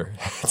together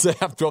to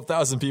have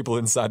 12,000 people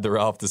inside the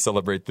Ralph to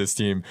celebrate this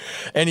team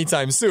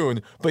anytime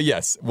soon. But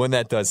yes, when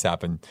that does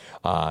happen,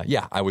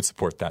 I would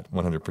support that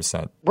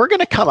 100%. We're going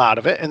to come out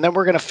of it, and then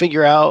we're going to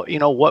figure out,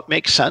 what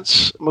makes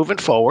sense moving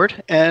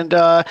forward. And,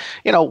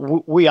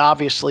 we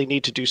obviously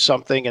need to do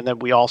something, and then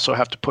we also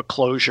have to put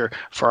closure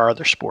for our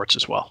other sports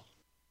as well.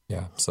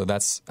 Yeah, so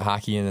that's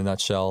hockey in a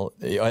nutshell.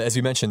 As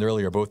we mentioned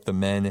earlier, both the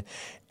men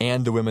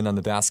and the women on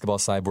the basketball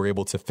side were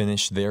able to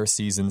finish their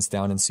seasons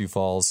down in Sioux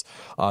Falls.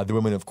 The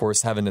women, of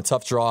course, having a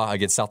tough draw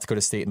against South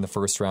Dakota State in the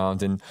first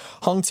round and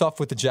hung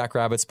tough with the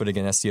Jackrabbits, but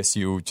again,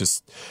 SDSU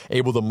just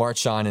able to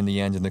march on in the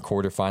end in the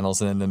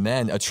quarterfinals. And then the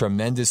men, a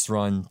tremendous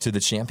run to the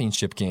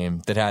championship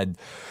game that had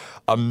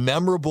a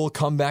memorable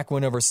comeback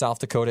win over South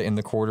Dakota in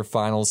the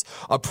quarterfinals,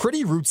 a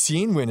pretty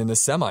routine win in the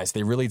semis.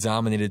 They really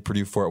dominated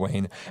Purdue-Fort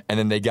Wayne, and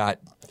then they got...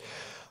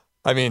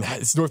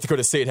 North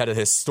Dakota State had a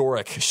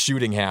historic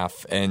shooting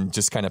half and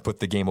just kind of put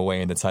the game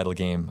away in the title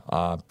game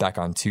back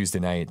on Tuesday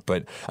night.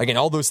 But again,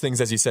 all those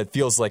things, as you said,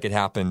 feels like it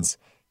happened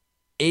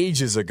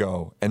ages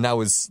ago, and that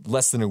was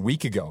less than a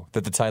week ago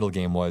that the title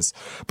game was.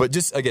 But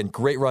just, again,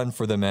 great run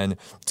for the men,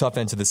 tough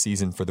end to the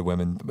season for the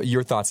women.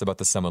 Your thoughts about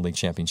the Summit League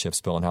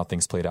Championships, Bill, and how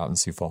things played out in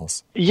Sioux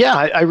Falls? Yeah,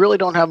 I really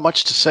don't have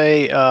much to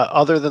say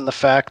other than the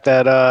fact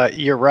that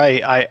you're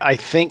right. I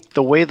think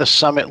the way the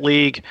Summit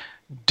League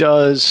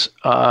does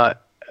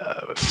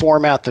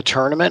format the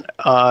tournament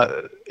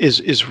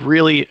is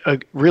really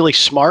really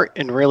smart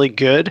and really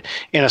good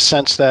in a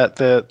sense that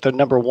the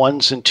number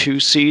 1s and 2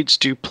 seeds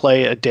do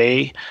play a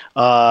day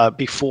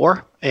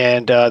before.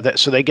 And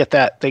so they get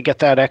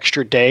that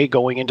extra day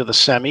going into the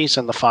semis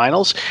and the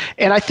finals,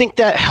 and I think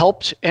that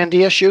helped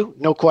NDSU,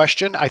 no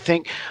question. I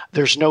think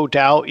there's no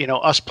doubt.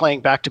 Us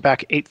playing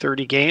back-to-back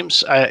 8:30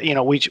 games.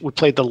 We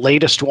played the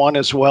latest one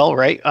as well,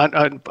 right?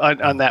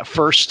 On that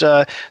first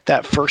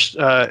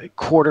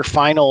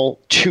quarterfinal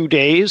 2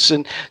 days,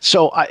 and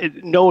so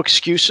no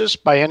excuses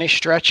by any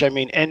stretch.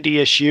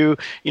 NDSU,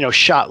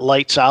 shot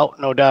lights out,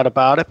 no doubt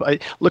about it.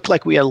 It looked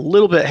like we had a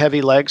little bit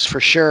heavy legs for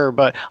sure,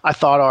 but I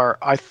thought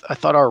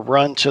our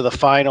run to the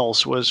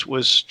finals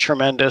was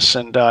tremendous,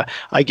 and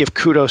I give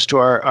kudos to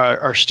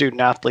our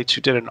student athletes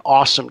who did an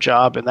awesome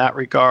job in that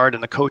regard,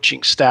 and the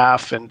coaching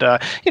staff. And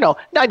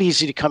not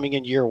easy to coming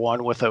in year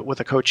one with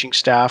a coaching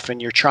staff,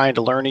 and you're trying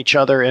to learn each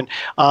other. And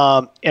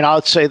I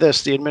would say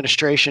this: the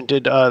administration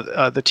did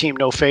the team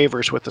no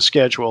favors with the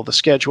schedule. The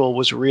schedule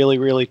was really,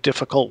 really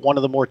difficult, one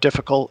of the more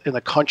difficult in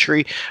the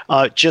country,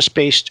 just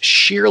based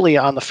sheerly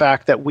on the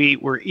fact that we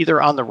were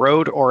either on the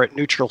road or at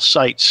neutral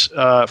sites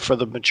for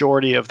the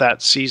majority of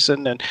that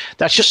season. And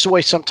that's just the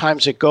way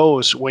sometimes it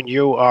goes when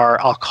you are,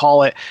 I'll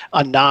call it,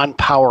 a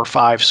non-Power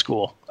 5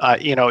 school.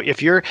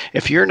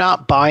 If you're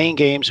not buying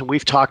games, and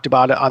we've talked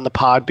about it on the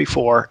pod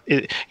before,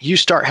 you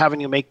start having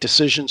to make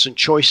decisions and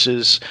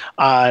choices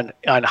on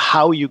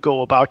how you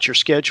go about your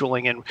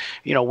scheduling. And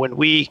when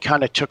we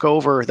kind of took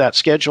over that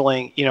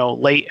scheduling,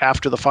 late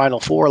after the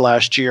Final Four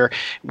last year,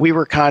 we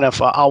were kind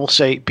of, I will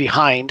say,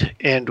 behind,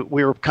 and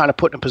we were kind of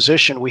put in a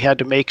position. We had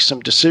to make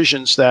some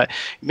decisions that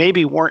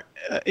maybe weren't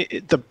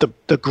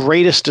the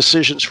greatest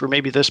decisions for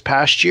maybe this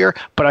past year,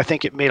 but I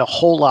think it made a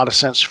whole lot of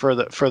sense for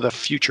the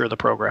future of the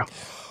program.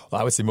 Well,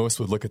 I would say most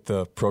would look at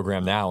the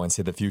program now and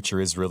say the future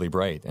is really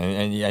bright.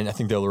 And I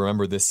think they'll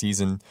remember this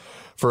season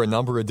for a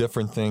number of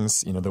different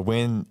things. The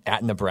win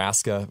at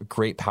Nebraska,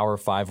 great Power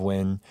 5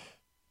 win,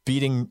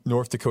 beating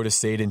North Dakota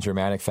State in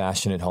dramatic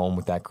fashion at home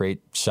with that great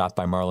shot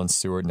by Marlon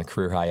Stewart and a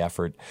career-high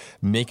effort,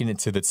 making it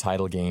to the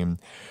title game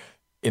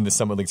in the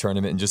Summit League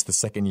tournament in just the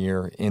second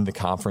year in the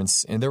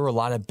conference. And there were a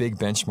lot of big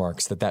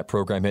benchmarks that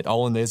program hit,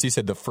 all in, as you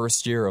said, the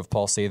first year of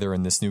Paul Sather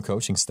and this new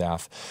coaching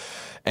staff.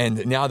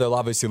 And now they'll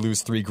obviously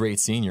lose 3 great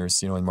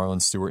seniors, in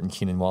Marlon Stewart and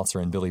Keenan Walter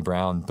and Billy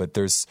Brown. But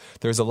there's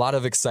a lot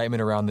of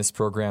excitement around this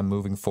program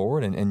moving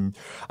forward. And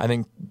I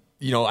think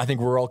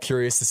we're all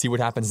curious to see what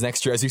happens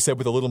next year. As you said,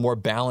 with a little more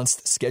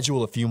balanced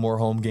schedule, a few more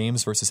home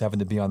games versus having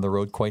to be on the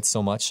road quite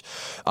so much.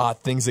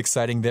 Things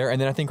exciting there.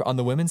 And then I think on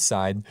the women's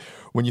side,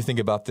 when you think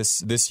about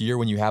this year,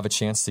 when you have a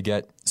chance to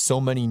get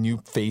so many new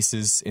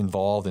faces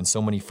involved and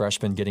so many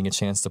freshmen getting a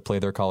chance to play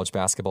their college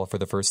basketball for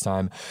the first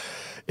time,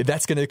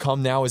 that's going to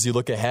come now as you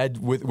look ahead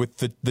with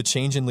the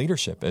change in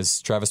leadership,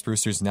 as Travis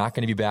Brewster's not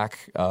going to be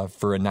back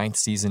for a 9th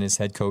season as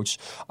head coach.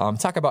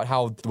 Talk about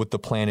what the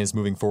plan is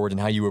moving forward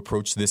and how you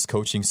approach this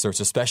coaching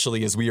search,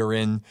 especially as we are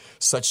in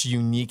such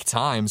unique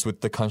times with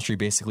the country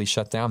basically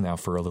shut down now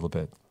for a little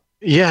bit.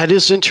 Yeah, it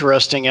is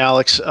interesting,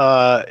 Alex.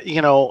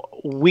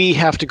 We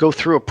have to go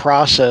through a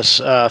process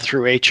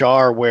through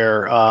HR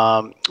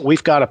where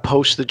we've got to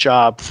post the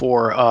job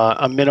for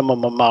a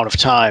minimum amount of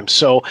time.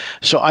 So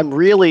I'm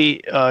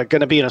really going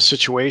to be in a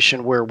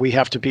situation where we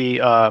have to be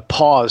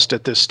paused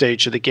at this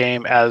stage of the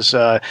game as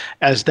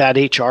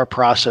that HR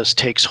process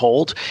takes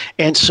hold.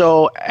 And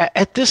so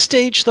at this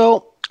stage,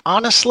 though,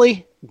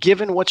 honestly,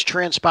 given what's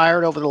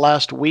transpired over the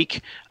last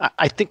week,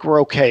 I think we're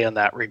okay in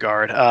that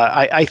regard.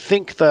 I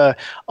think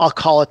I'll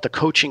call it the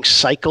coaching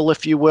cycle,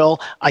 if you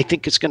will. I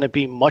think it's going to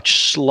be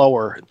much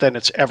slower than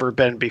it's ever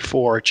been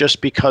before,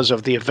 just because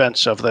of the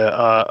events of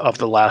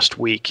the last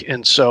week.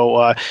 And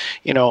so,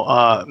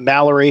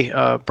 Mallory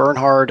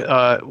Bernhard,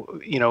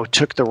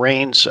 took the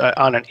reins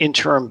on an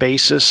interim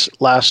basis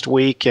last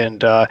week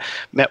and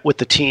met with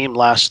the team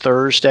last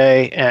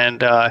Thursday.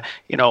 And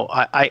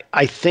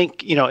I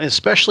think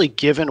especially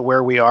given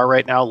where we are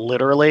right now,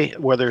 literally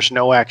where there's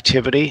no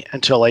activity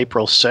until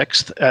April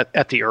 6th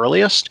at the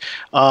earliest,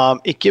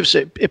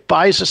 it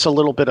buys us a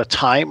little bit of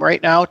time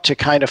right now to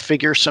kind of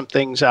figure some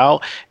things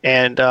out.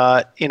 And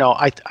I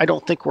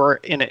don't think we're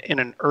in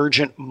an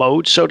urgent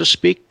mode, so to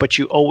speak, but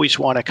you always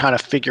want to kind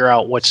of figure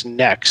out what's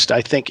next.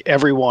 I think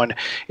everyone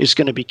is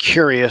going to be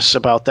curious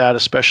about that,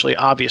 especially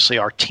obviously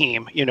our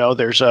team.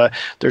 There's an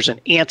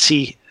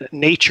antsy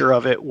nature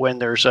of it when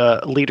there's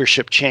a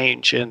leadership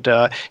change. And,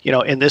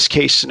 in this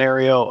case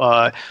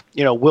scenario,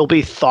 we'll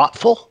be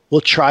thoughtful.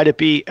 We'll try to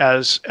be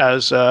as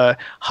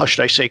how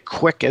should I say,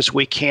 quick as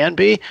we can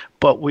be,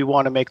 but we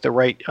want to make the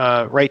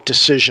right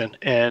decision.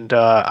 And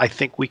I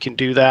think we can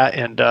do that.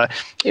 And,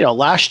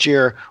 last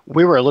year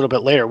we were a little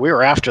bit later. We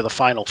were after the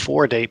Final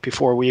Four date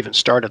before we even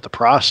started the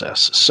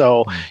process.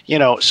 So,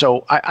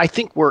 I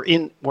think we're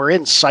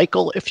in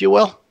cycle, if you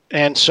will.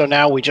 And so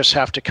now we just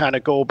have to kind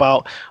of go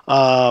about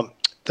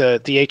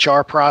the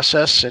HR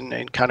process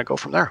and kind of go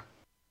from there.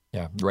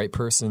 Yeah, right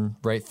person,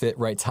 right fit,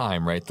 right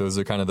time, right? Those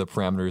are kind of the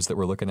parameters that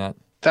we're looking at.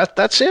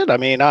 That's it. I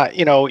mean,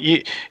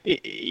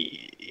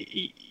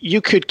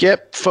 you could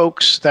get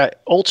folks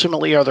that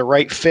ultimately are the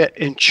right fit,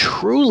 and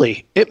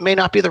truly, it may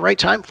not be the right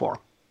time for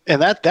them,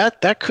 and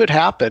that could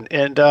happen.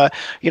 And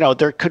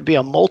there could be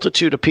a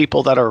multitude of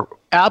people that are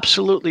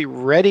absolutely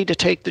ready to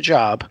take the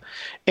job,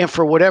 and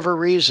for whatever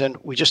reason,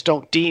 we just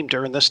don't deem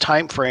during this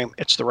time frame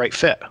it's the right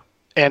fit.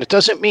 And it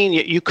doesn't mean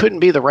you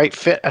couldn't be the right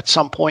fit at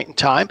some point in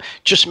time,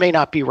 just may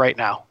not be right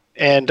now.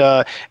 And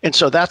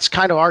so that's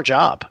kind of our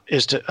job,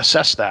 is to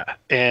assess that.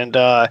 And,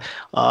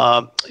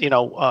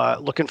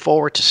 looking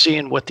forward to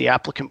seeing what the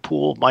applicant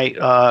pool might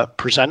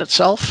present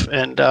itself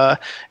and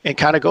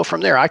kind of go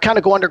from there. I kind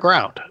of go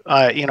underground.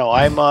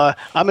 I'm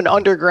an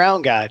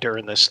underground guy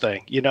during this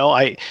thing.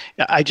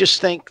 I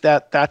just think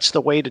that's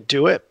the way to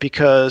do it,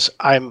 because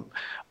I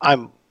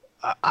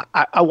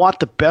want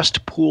the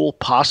best pool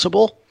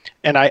possible.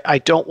 And I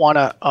don't want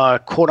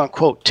to, quote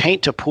unquote,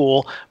 taint a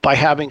pool by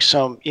having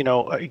some,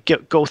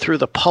 go through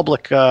the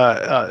public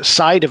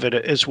side of it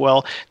as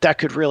well. That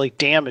could really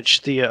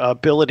damage the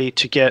ability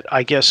to get,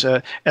 I guess,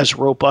 as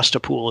robust a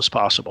pool as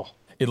possible.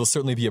 It'll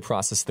certainly be a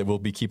process that we'll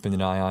be keeping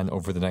an eye on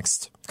over the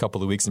next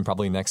couple of weeks and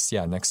probably next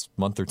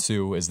month or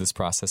two, as this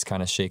process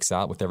kind of shakes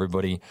out with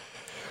everybody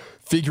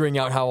figuring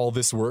out how all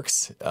this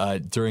works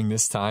during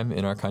this time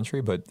in our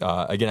country. But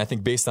again, I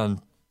think based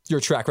on your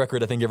track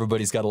record, I think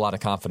everybody's got a lot of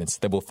confidence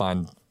that we'll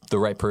find the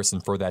right person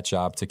for that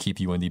job to keep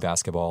UND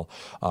basketball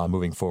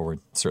moving forward,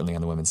 certainly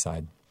on the women's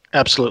side.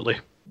 Absolutely.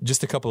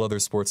 Just a couple other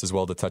sports as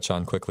well to touch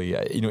on quickly.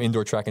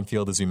 Indoor track and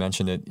field, as we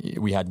mentioned it,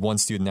 we had one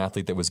student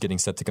athlete that was getting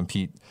set to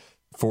compete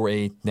for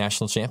a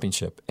national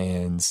championship.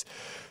 And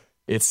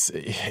it's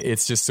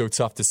just so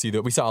tough to see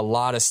that. We saw a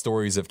lot of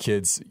stories of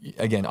kids,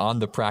 again, on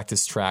the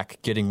practice track,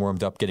 getting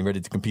warmed up, getting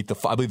ready to compete.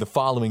 I believe the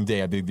following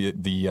day,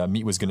 the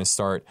meet was going to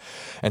start.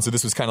 And so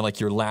this was kind of like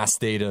your last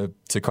day to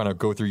kind of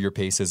go through your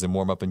paces and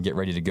warm up and get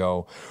ready to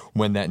go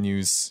when that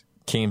news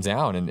came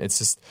down. And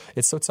it's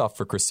so tough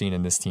for Christine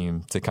and this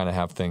team to kind of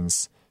have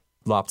things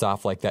lopped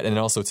off like that, and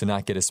also to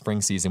not get a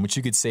spring season, which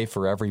you could say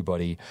for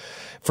everybody.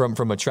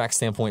 From a track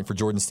standpoint, for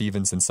Jordan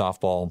Stevens and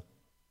softball,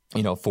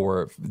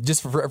 for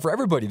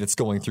everybody that's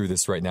going through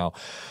this right now,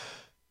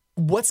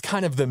 what's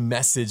kind of the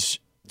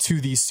message to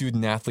these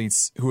student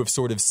athletes who have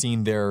sort of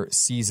seen their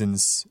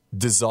seasons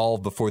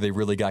dissolve before they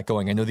really got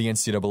going? I know the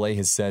NCAA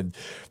has said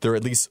they're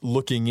at least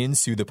looking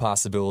into the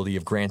possibility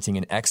of granting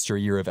an extra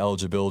year of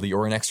eligibility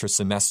or an extra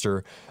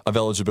semester of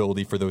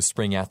eligibility for those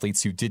spring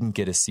athletes who didn't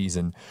get a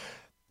season.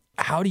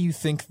 How do you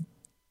think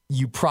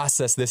you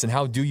process this, and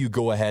how do you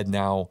go ahead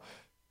now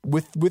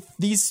with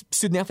these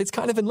student athletes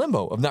kind of in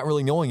limbo of not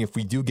really knowing if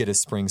we do get a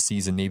spring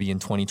season maybe in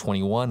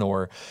 2021,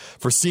 or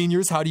for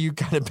seniors, how do you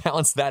kind of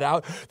balance that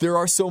out? There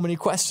are so many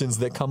questions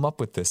that come up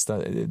with this.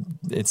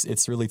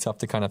 It's really tough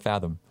to kind of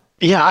fathom.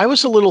 Yeah, I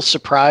was a little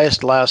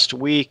surprised last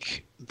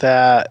week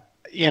that,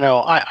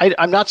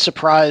 I'm not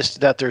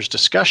surprised that there's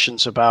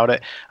discussions about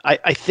it.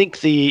 I think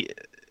the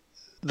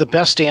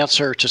best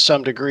answer to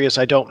some degree is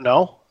I don't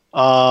know.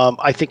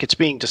 I think it's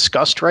being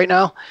discussed right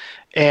now.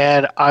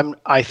 And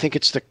I think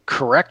it's the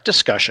correct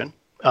discussion,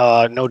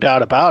 no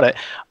doubt about it.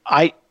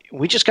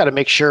 we just got to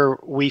make sure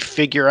we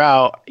figure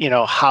out,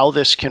 how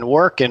this can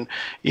work. And,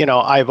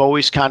 I've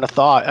always kind of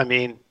thought,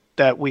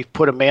 that we've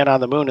put a man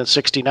on the moon in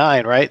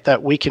 69, right?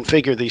 That we can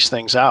figure these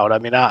things out.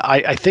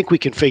 I think we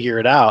can figure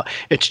it out.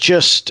 It's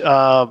just,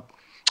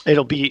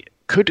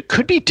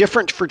 could be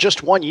different for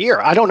just 1 year.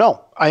 I don't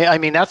know. I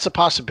mean, that's a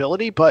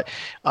possibility, but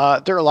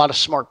there are a lot of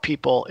smart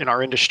people in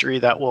our industry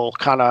that will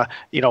kind of,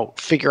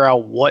 figure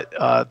out what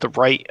the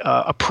right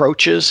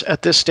approach is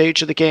at this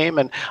stage of the game.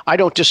 And I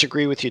don't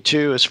disagree with you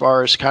too, as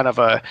far as kind of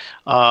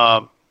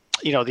the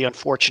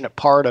unfortunate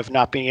part of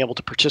not being able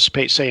to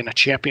participate, say, in a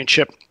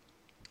championship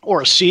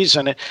or a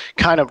season. It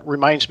kind of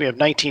reminds me of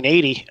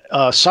 1980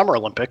 Summer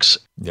Olympics.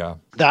 Yeah,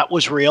 that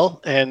was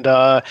real. And,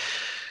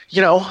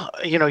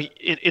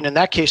 in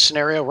that case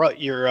scenario, right,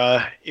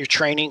 you're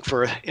training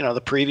for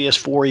the previous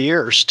 4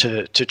 years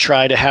to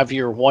try to have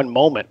your one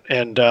moment,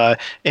 and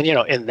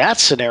in that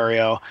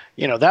scenario,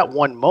 that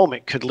one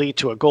moment could lead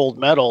to a gold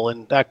medal,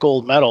 and that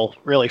gold medal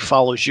really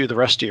follows you the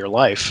rest of your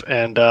life.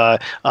 And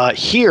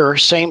here,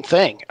 same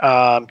thing.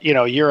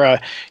 You're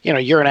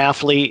an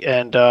athlete,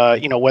 and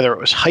whether it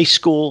was high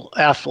school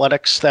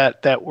athletics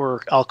that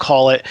were, I'll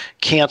call it,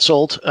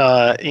 canceled.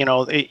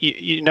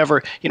 You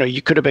never,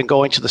 you could have been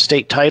going to the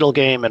state title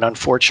game, and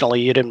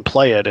unfortunately you didn't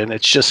play it, and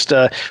it's just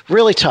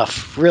really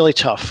tough.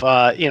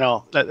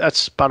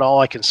 That's about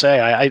all I can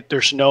say.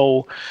 There's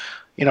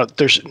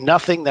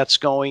nothing that's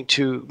going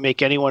to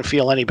make anyone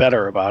feel any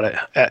better about it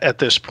at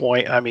this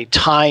point. I mean,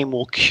 time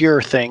will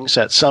cure things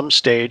at some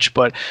stage,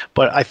 but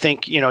I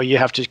think you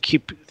have to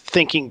keep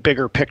thinking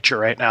bigger picture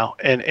right now,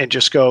 and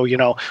just go,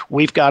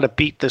 we've got to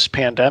beat this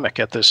pandemic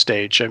at this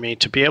stage. I mean,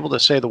 to be able to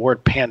say the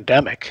word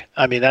pandemic,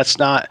 that's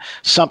not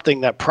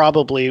something that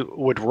probably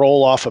would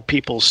roll off of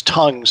people's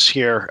tongues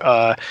here.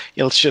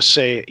 Let's just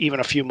say even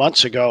a few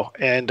months ago,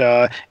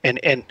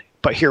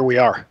 but here we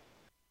are.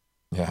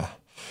 Yeah,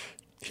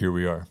 here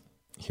we are.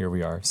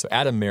 So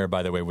Adam Mayer,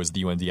 by the way, was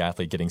the UND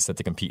athlete getting set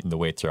to compete in the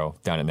weight throw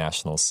down at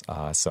nationals.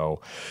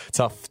 So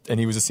tough, and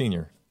he was a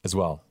senior as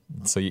well.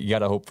 So you got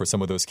to hope for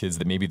some of those kids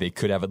that maybe they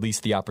could have at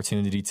least the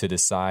opportunity to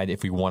decide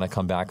if we want to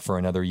come back for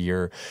another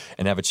year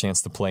and have a chance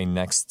to play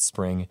next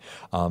spring.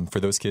 For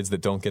those kids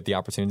that don't get the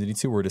opportunity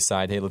to, or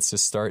decide, hey, let's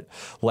just start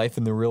life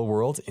in the real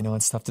world.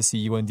 It's tough to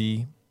see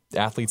UND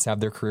athletes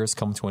have their careers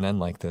come to an end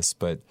like this.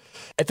 But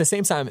at the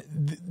same time,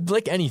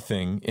 like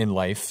anything in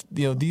life,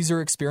 these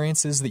are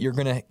experiences that you're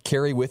going to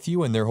carry with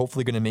you, and they're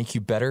hopefully going to make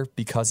you better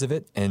because of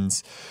it. And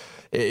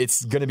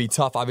it's going to be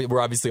tough.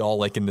 We're obviously all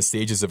like in the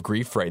stages of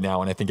grief right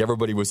now, and I think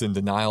everybody was in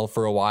denial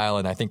for a while,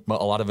 and I think a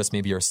lot of us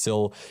maybe are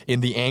still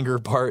in the anger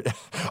part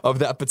of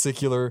that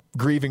particular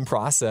grieving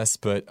process,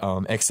 but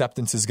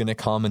acceptance is going to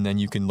come, and then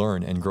you can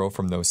learn and grow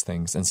from those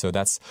things. And so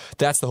that's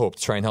the hope,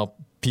 to try and help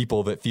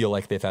people that feel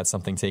like they've had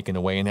something taken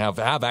away and have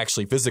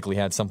actually physically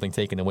had something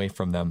taken away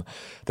from them,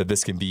 that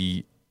this can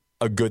be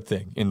a good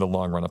thing in the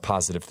long run, a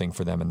positive thing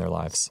for them in their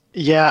lives.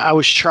 Yeah, I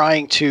was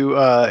trying to,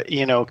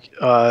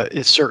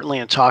 it's certainly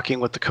in talking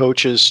with the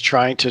coaches,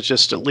 trying to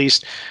just at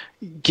least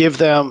give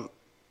them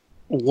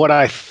what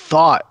I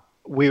thought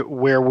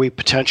where we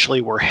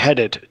potentially were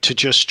headed, to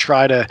just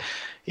try to,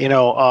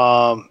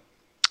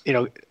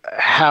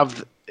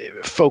 have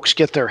folks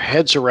get their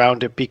heads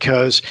around it,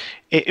 because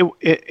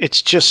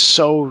it's just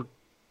so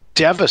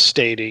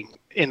devastating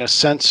in a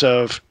sense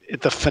of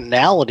the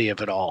finality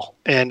of it all.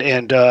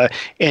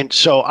 And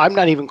so I'm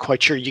not even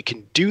quite sure you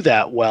can do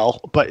that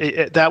well,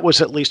 but that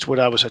was at least what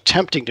I was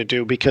attempting to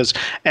do, because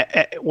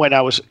when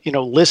I was,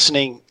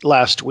 listening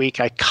last week,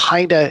 I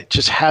kind of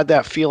just had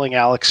that feeling,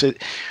 Alex,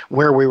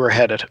 where we were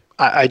headed.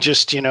 I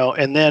just,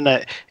 and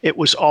then it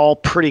was all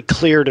pretty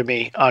clear to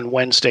me on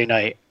Wednesday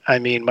night. I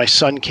mean, my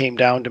son came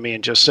down to me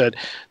and just said,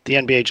 the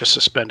NBA just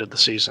suspended the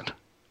season.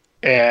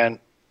 And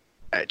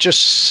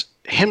just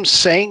him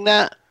saying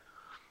that,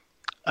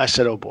 I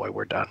said, oh boy,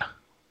 we're done.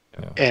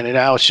 Yeah. And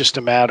now it's just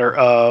a matter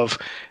of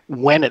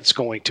when it's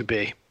going to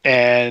be.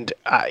 And,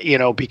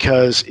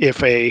 because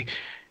if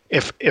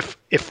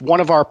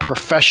one of our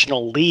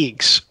professional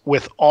leagues,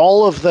 with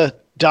all of the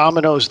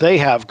dominoes they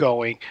have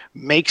going,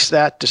 makes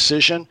that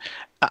decision,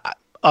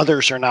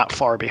 others are not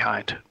far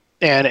behind.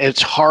 And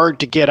it's hard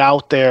to get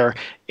out there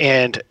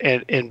and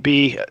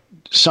be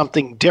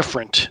something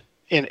different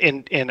in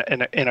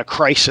a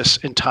crisis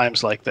in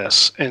times like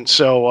this. And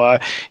so,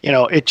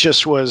 it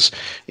just was,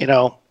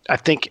 I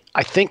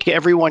think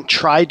everyone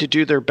tried to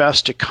do their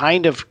best to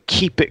kind of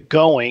keep it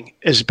going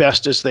as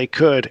best as they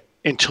could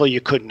until you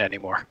couldn't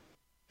anymore.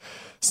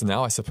 So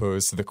now I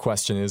suppose the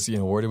question is,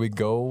 where do we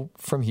go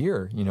from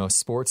here?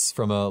 Sports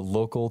from a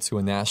local to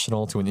a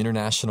national to an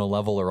international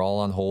level are all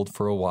on hold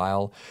for a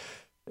while.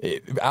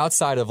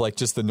 Outside of like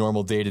just the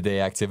normal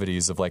day-to-day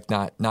activities of like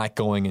not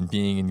going and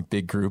being in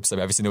big groups.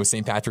 Obviously no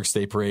St. Patrick's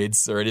Day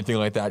parades or anything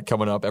like that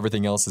coming up.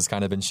 Everything else has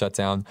kind of been shut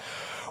down.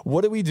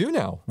 What do we do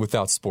now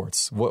without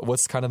sports?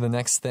 What's kind of the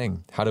next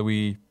thing? How do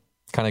we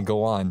kind of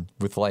go on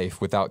with life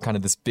without kind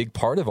of this big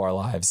part of our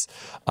lives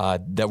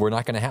that we're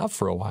not going to have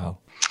for a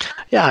while?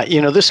 Yeah,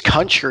 this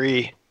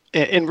country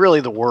and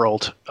really the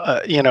world,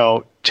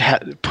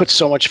 put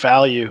so much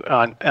value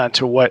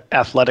onto what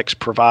athletics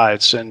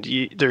provides, and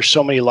there's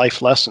so many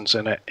life lessons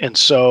in it. And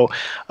so,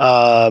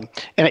 and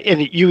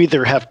you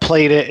either have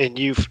played it and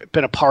you've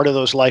been a part of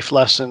those life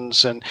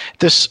lessons, and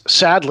this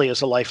sadly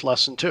is a life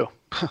lesson too.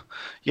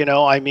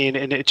 I mean,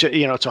 and it's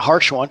a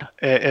harsh one,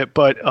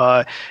 but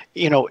I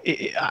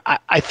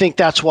think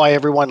that's why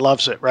everyone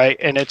loves it, right?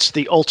 And it's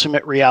the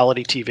ultimate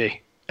reality TV.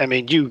 I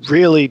mean, you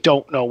really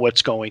don't know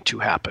what's going to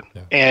happen.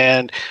 Yeah.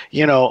 And,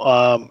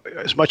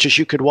 as much as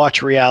you could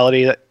watch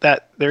reality,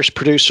 that there's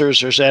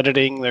producers, there's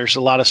editing, there's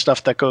a lot of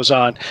stuff that goes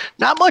on.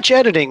 Not much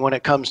editing when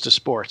it comes to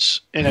sports.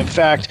 And in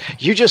fact,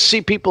 you just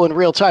see people in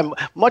real time,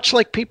 much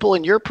like people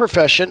in your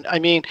profession. I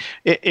mean,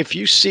 if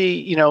you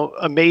see,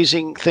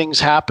 amazing things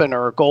happen,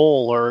 or a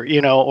goal,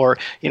 or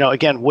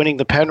again, winning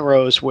the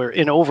Penrose where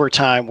in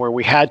overtime where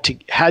we had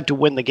to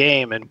win the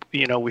game, and,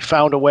 we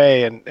found a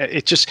way. And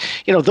it just,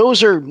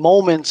 those are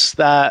moments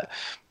that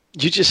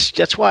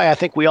that's why I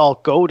think we all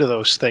go to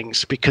those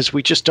things, because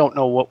we just don't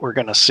know what we're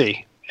going to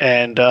see.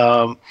 And,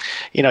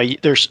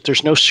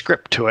 there's no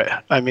script to it.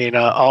 I mean,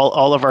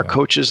 all of our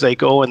coaches, they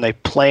go and they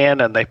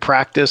plan and they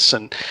practice.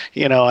 And,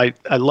 I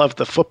love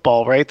the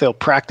football, right? They'll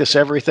practice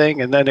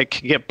everything, and then it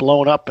can get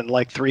blown up in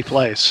like 3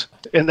 plays.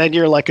 And then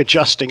you're like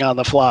adjusting on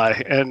the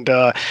fly. And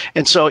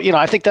so,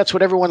 I think that's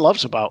what everyone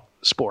loves about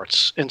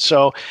sports. And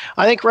so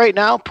I think right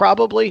now,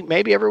 probably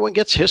maybe everyone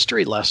gets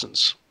history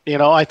lessons.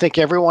 I think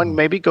everyone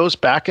maybe goes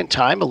back in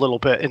time a little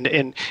bit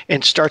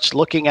and starts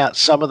looking at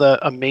some of the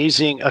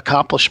amazing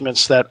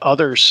accomplishments that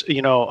others,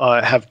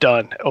 have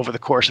done over the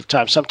course of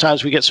time.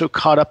 Sometimes we get so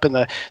caught up in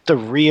the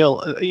real,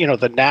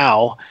 the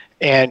now,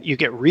 and you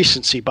get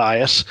recency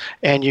bias,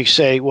 and you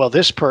say, well,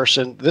 this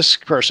person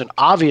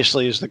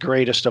obviously is the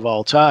greatest of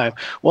all time.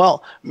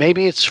 Well,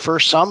 maybe it's for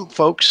some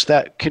folks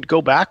that could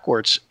go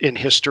backwards in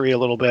history a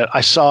little bit.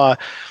 I saw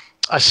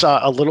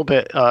a little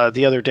bit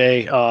the other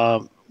day,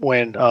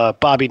 when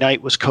Bobby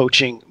Knight was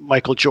coaching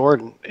Michael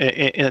Jordan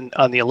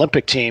on the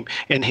Olympic team,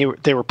 and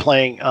they were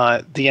playing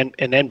an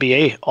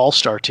NBA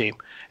All-Star team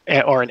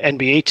or an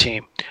NBA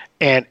team,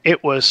 and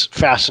it was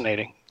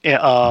fascinating.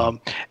 How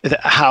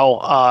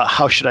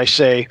should I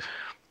say,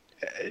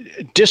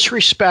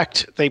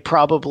 disrespect they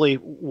probably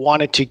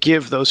wanted to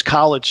give those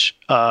college,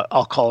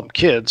 I'll call them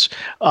kids,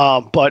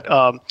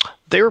 but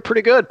they were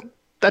pretty good.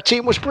 That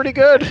team was pretty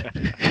good.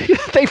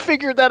 They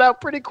figured that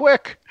out pretty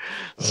quick.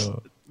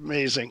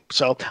 Amazing.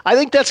 So I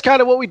think that's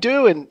kind of what we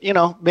do, and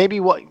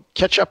maybe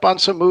catch up on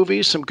some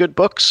movies, some good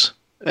books,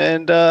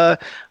 and I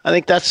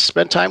think that's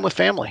spend time with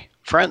family,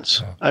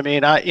 friends. Yeah. I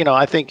mean,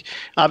 I think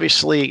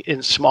obviously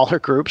in smaller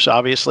groups,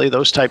 obviously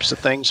those types of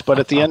things, but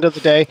at the end of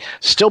the day,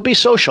 still be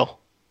social.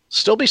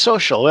 Still be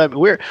social. I mean,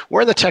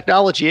 we're in the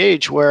technology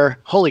age where,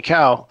 holy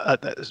cow,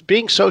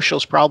 being social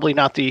is probably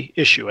not the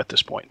issue at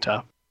this point in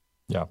time.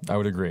 Yeah, I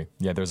would agree.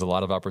 Yeah, there's a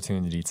lot of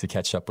opportunity to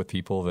catch up with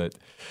people that,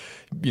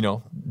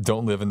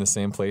 don't live in the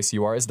same place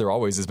you are, as there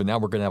always is. But now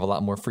we're going to have a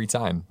lot more free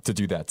time to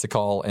do that, to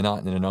call an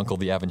aunt and an uncle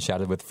that you haven't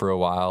chatted with for a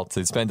while,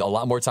 to spend a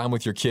lot more time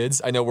with your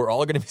kids. I know we're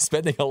all going to be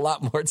spending a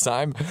lot more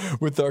time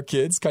with our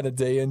kids kind of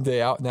day in,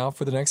 day out now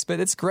for the next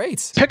bit. It's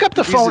great. Pick up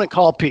the phone and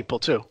call people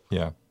too.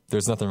 Yeah,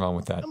 there's nothing wrong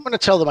with that. I'm going to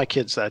tell my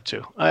kids that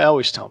too. I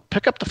always tell them,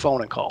 pick up the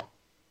phone and call.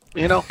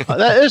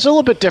 There's a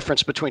little bit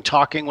difference between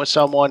talking with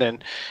someone,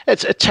 and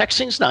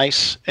texting's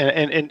nice,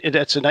 and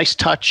it's a nice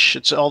touch.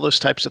 It's all those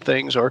types of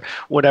things, or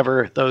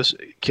whatever those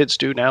kids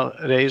do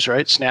nowadays,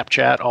 right?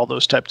 Snapchat, all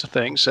those types of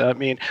things. I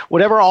mean,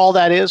 whatever all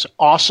that is,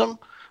 awesome.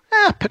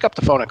 Pick up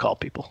the phone and call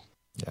people.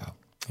 Yeah.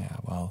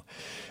 Well,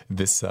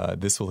 this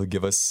will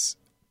give us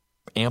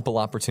ample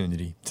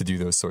opportunity to do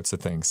those sorts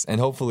of things. And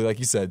hopefully, like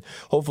you said,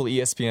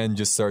 ESPN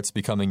just starts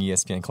becoming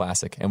ESPN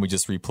Classic, and we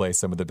just replay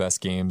some of the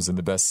best games and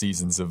the best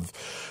seasons of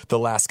the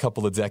last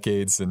couple of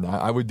decades. And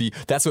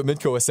that's what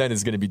Midco Ascend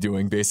is going to be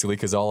doing, basically,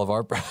 because all of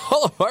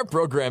our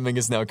programming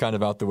is now kind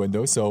of out the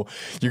window. So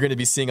you're going to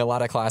be seeing a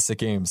lot of classic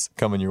games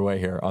coming your way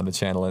here on the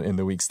channel in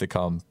the weeks to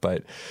come.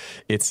 But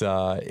it's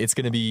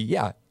going to be,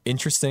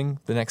 interesting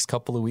the next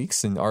couple of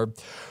weeks, and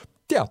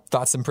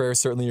thoughts and prayers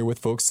certainly are with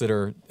folks that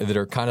are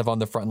kind of on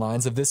the front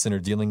lines of this and are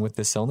dealing with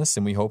this illness.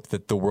 And we hope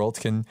that the world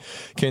can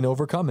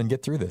overcome and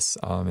get through this,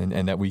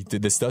 and that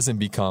this doesn't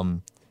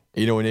become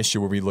an issue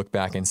where we look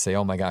back and say,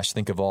 oh my gosh,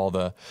 think of all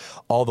the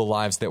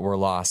lives that were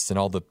lost and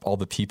all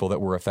the people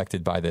that were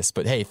affected by this.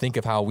 But hey, think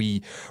of how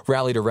we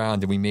rallied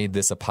around and we made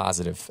this a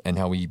positive, and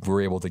how we were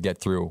able to get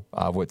through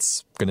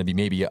what's going to be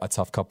maybe a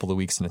tough couple of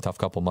weeks and a tough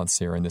couple of months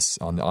here in this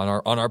on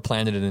our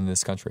planet and in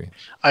this country.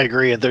 I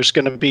agree. There's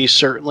going to be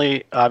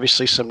certainly,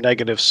 obviously, some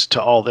negatives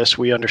to all this.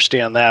 We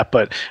understand that,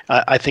 but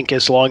I think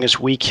as long as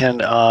we can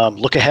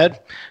look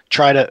ahead,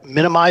 try to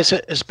minimize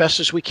it as best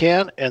as we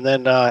can, and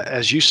then,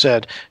 as you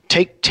said,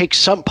 take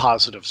some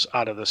positives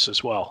out of this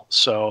as well.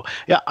 So,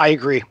 yeah, I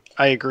agree.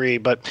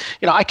 But,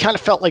 I kind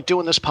of felt like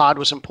doing this pod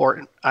was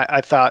important.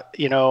 I thought,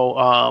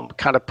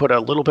 kind of put a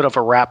little bit of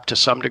a wrap to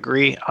some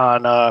degree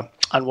on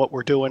what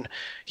we're doing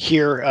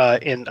here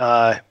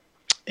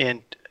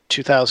in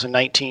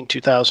 2019,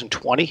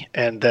 2020,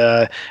 and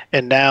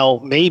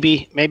now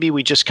maybe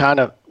we just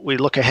kind of we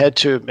look ahead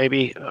to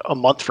maybe a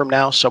month from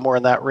now, somewhere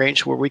in that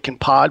range where we can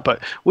pod,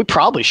 but we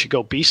probably should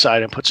go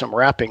B-side and put some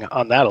wrapping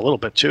on that a little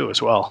bit too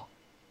as well.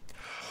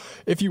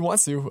 If you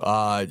want to,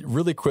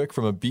 really quick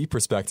from a B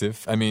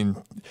perspective, I mean,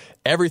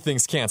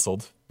 everything's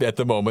canceled at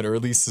the moment, or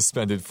at least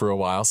suspended for a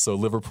while. So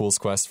Liverpool's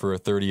quest for a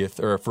 30th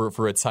or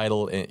for a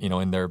title,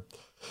 in their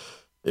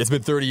it's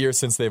been 30 years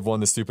since they've won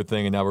the stupid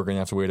thing, and now we're going to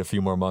have to wait a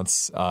few more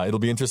months. It'll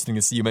be interesting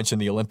to see. You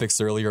mentioned the Olympics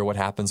earlier. What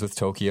happens with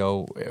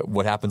Tokyo?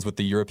 What happens with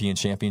the European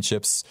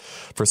Championships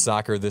for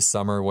soccer this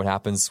summer? What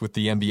happens with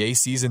the NBA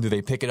season? Do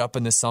they pick it up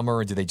in the summer,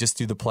 or do they just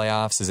do the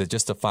playoffs? Is it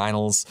just a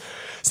finals?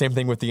 Same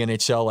thing with the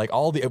NHL. Like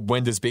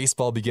when does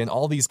baseball begin?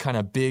 All these kind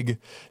of big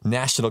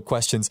national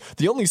questions.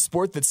 The only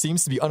sport that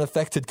seems to be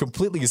unaffected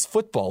completely is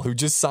football, who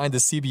just signed a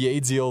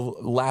CBA deal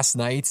last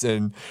night,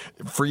 and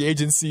free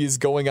agency is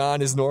going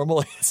on as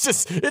normal.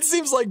 It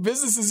seems like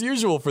business as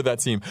usual for that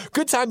team.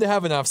 Good time to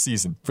have an off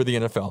season for the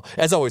NFL.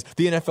 As always,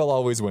 the NFL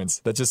always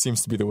wins. That just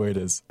seems to be the way it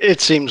is. It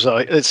seems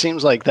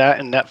like that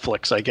and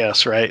Netflix, I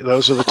guess, right?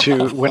 Those are the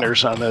two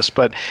winners on this.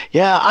 But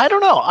yeah, I don't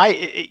know.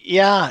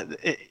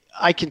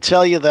 I can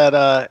tell you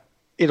that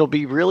it'll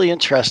be really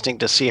interesting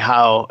to see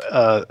how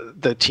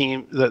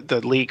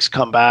the leagues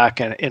come back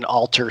and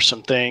alter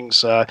some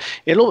things.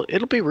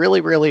 It'll be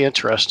really, really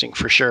interesting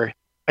for sure.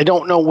 I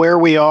don't know where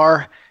we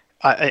are.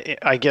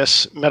 I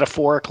guess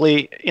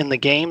metaphorically in the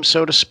game,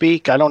 so to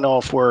speak. I don't know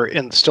if we're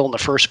still in the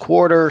first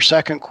quarter,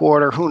 second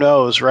quarter. Who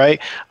knows,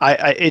 right?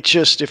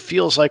 It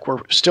feels like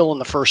we're still in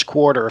the first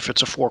quarter if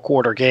it's a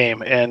 4-quarter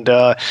game, and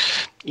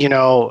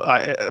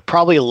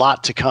probably a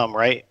lot to come,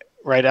 right?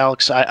 Right,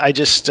 Alex.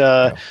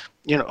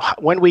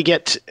 When we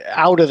get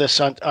out of this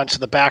onto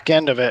the back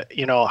end of it,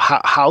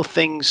 how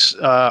things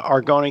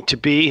are going to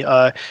be,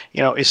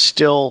 is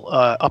still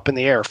up in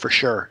the air for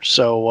sure.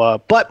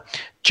 So, but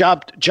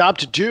job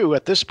to do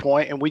at this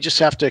point, and we just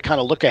have to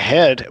kind of look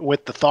ahead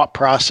with the thought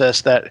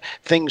process that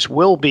things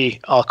will be,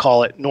 I'll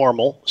call it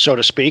normal, so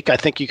to speak. I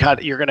think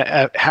you're going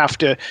to have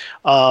to,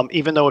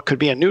 even though it could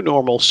be a new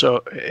normal. So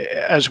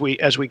as we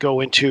go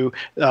into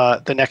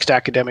the next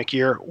academic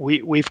year,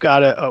 we've got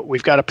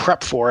to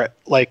prep for it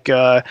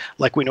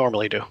like we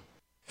normally do.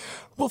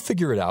 We'll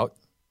figure it out.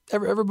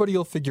 Everybody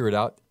will figure it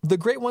out. The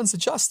great ones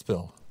adjust,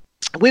 Bill.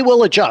 We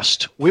will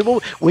adjust.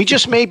 We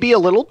just may be a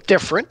little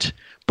different,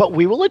 but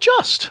we will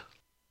adjust.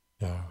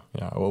 Yeah.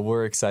 Well,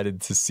 we're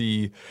excited to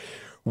see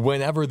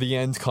whenever the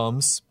end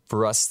comes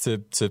for us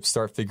to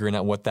start figuring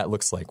out what that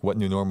looks like, what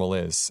new normal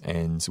is.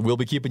 And we'll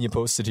be keeping you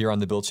posted here on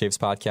the Bill Chaves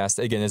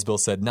podcast. Again, as Bill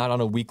said, not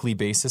on a weekly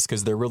basis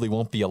because there really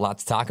won't be a lot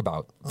to talk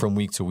about from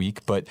week to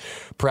week. But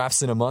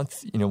perhaps in a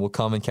month, we'll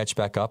come and catch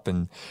back up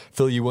and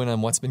fill you in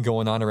on what's been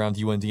going on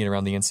around UND and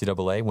around the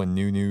NCAA when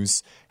new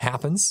news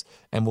happens.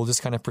 And we'll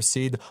just kind of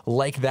proceed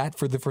like that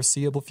for the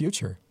foreseeable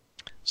future.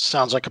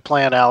 Sounds like a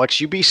plan, Alex.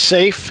 You be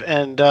safe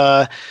and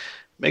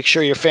make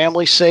sure your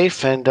family's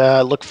safe, and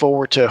look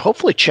forward to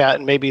hopefully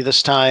chatting maybe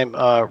this time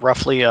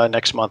roughly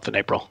next month in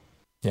April.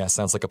 Yeah,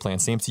 sounds like a plan.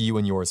 Same to you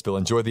and yours, Bill.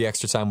 Enjoy the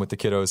extra time with the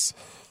kiddos.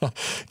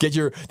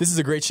 This is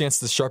a great chance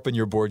to sharpen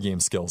your board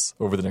game skills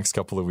over the next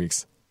couple of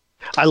weeks.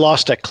 I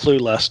lost at Clue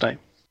last night.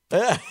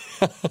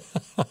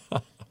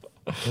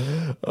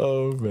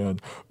 Oh, man.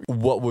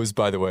 What was,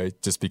 by the way,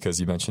 just because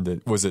you mentioned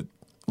it, was it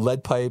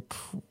lead pipe?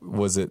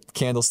 Was it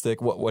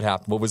candlestick? What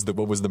happened? What was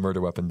the murder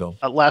weapon, Bill?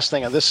 Last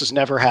thing, and this has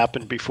never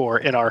happened before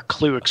in our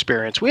Clue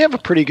experience. We have a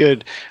pretty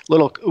good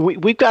little.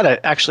 We've got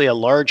actually a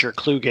larger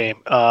Clue game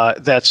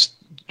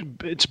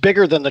it's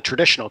bigger than the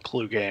traditional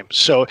Clue game.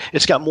 So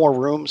it's got more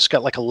rooms. It's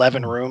got like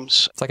 11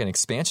 rooms. It's like an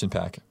expansion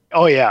pack.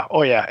 Oh yeah,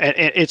 and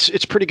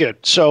it's pretty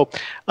good. So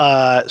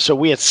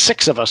we had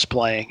 6 of us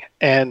playing,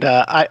 and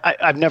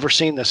I've never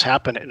seen this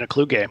happen in a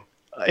Clue game.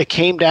 It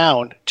came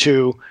down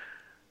to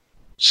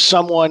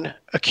someone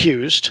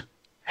accused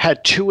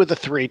had 2 of the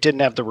 3, didn't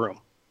have the room.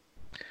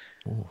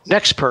 Ooh.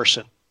 Next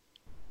person,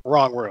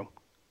 wrong room.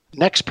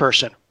 Next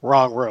person,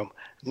 wrong room.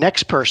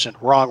 Next person,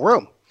 wrong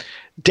room.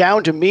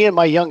 Down to me and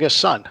my youngest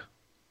son.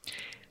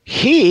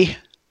 He,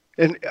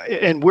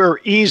 and we're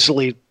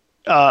easily,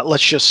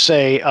 let's just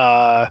say,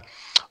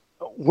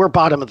 we're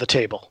bottom of the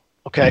table.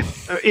 Okay.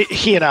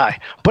 He and I,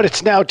 but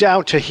it's now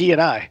down to he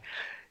and I.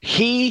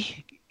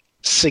 He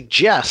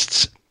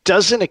suggests,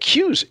 doesn't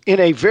accuse in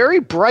a very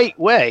bright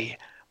way,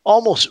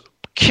 almost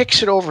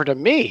kicks it over to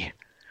me,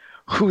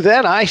 who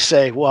then I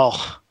say,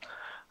 well,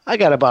 I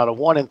got about a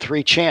 1 in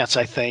 3 chance,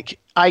 I think.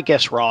 I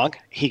guess wrong.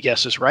 He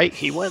guesses right.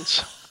 He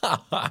wins.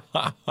 I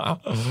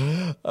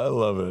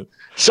love it.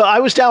 So I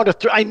was down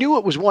to I knew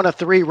it was 1 of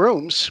 3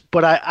 rooms,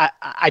 but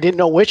I didn't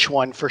know which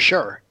one for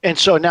sure. And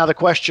so now the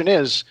question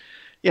is,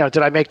 did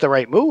I make the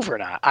right move or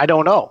not? I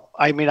don't know.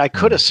 I mean, I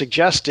could have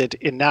suggested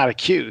in not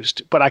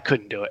accused, but I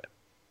couldn't do it.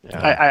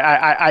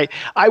 Yeah.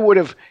 I would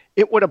have.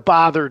 It would have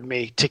bothered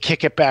me to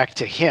kick it back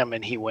to him,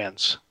 and he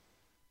wins.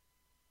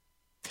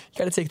 You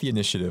got to take the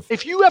initiative.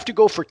 If you have to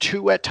go for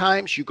 2 at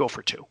times, you go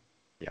for 2.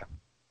 Yeah,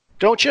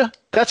 don't you?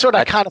 That's what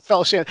I kind of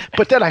felt saying.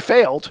 But then I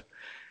failed.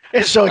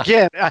 And so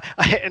again,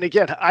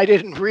 I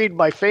didn't read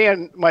my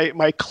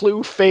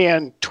Clue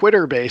fan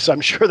Twitter base.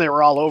 I'm sure they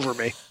were all over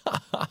me.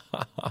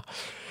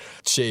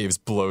 Shaves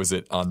blows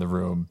it on the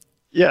room.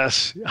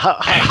 Yes.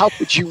 How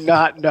could you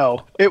not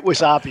know? It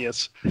was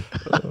obvious.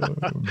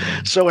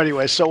 So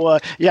anyway, so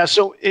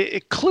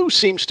Clue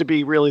seems to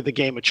be really the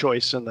game of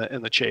choice in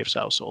the Chaves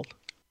household.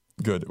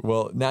 Good.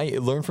 Well, now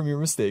you learn from your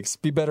mistakes.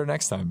 Be better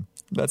next time.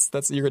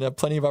 That's you're gonna have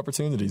plenty of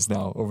opportunities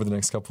now over the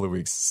next couple of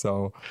weeks.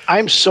 So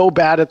I'm so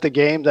bad at the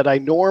game that I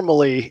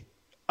normally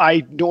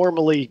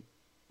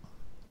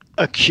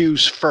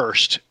accuse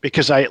first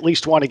because I at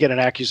least want to get an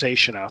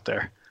accusation out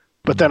there,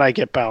 but then I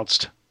get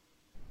bounced.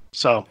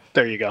 So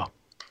there you go.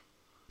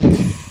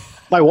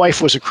 My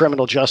wife was a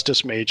criminal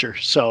justice major,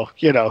 so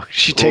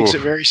she takes it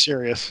very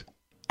serious.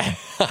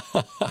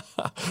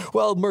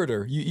 Well,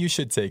 murder, you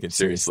should take it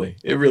seriously.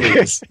 It really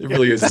is. It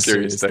really is a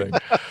serious thing.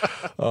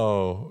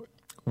 Oh,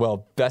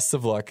 well, best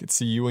of luck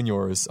to you and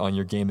yours on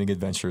your gaming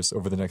adventures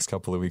over the next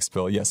couple of weeks,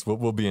 Bill. Yes,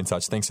 we'll be in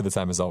touch. Thanks for the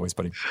time as always,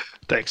 buddy.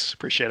 Thanks.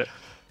 Appreciate it.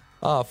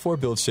 For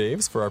Build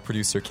Shaves, for our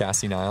producer,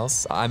 Cassie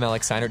Niles, I'm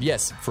Alex Seinert.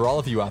 Yes, for all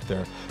of you out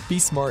there, be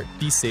smart,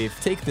 be safe,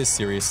 take this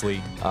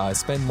seriously,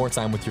 spend more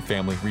time with your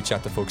family, reach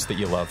out to folks that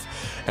you love,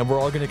 and we're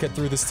all going to get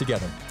through this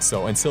together.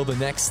 So until the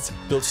next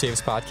Build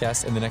Shaves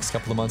podcast in the next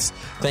couple of months,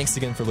 thanks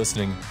again for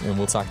listening, and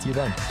we'll talk to you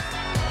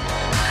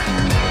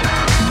then.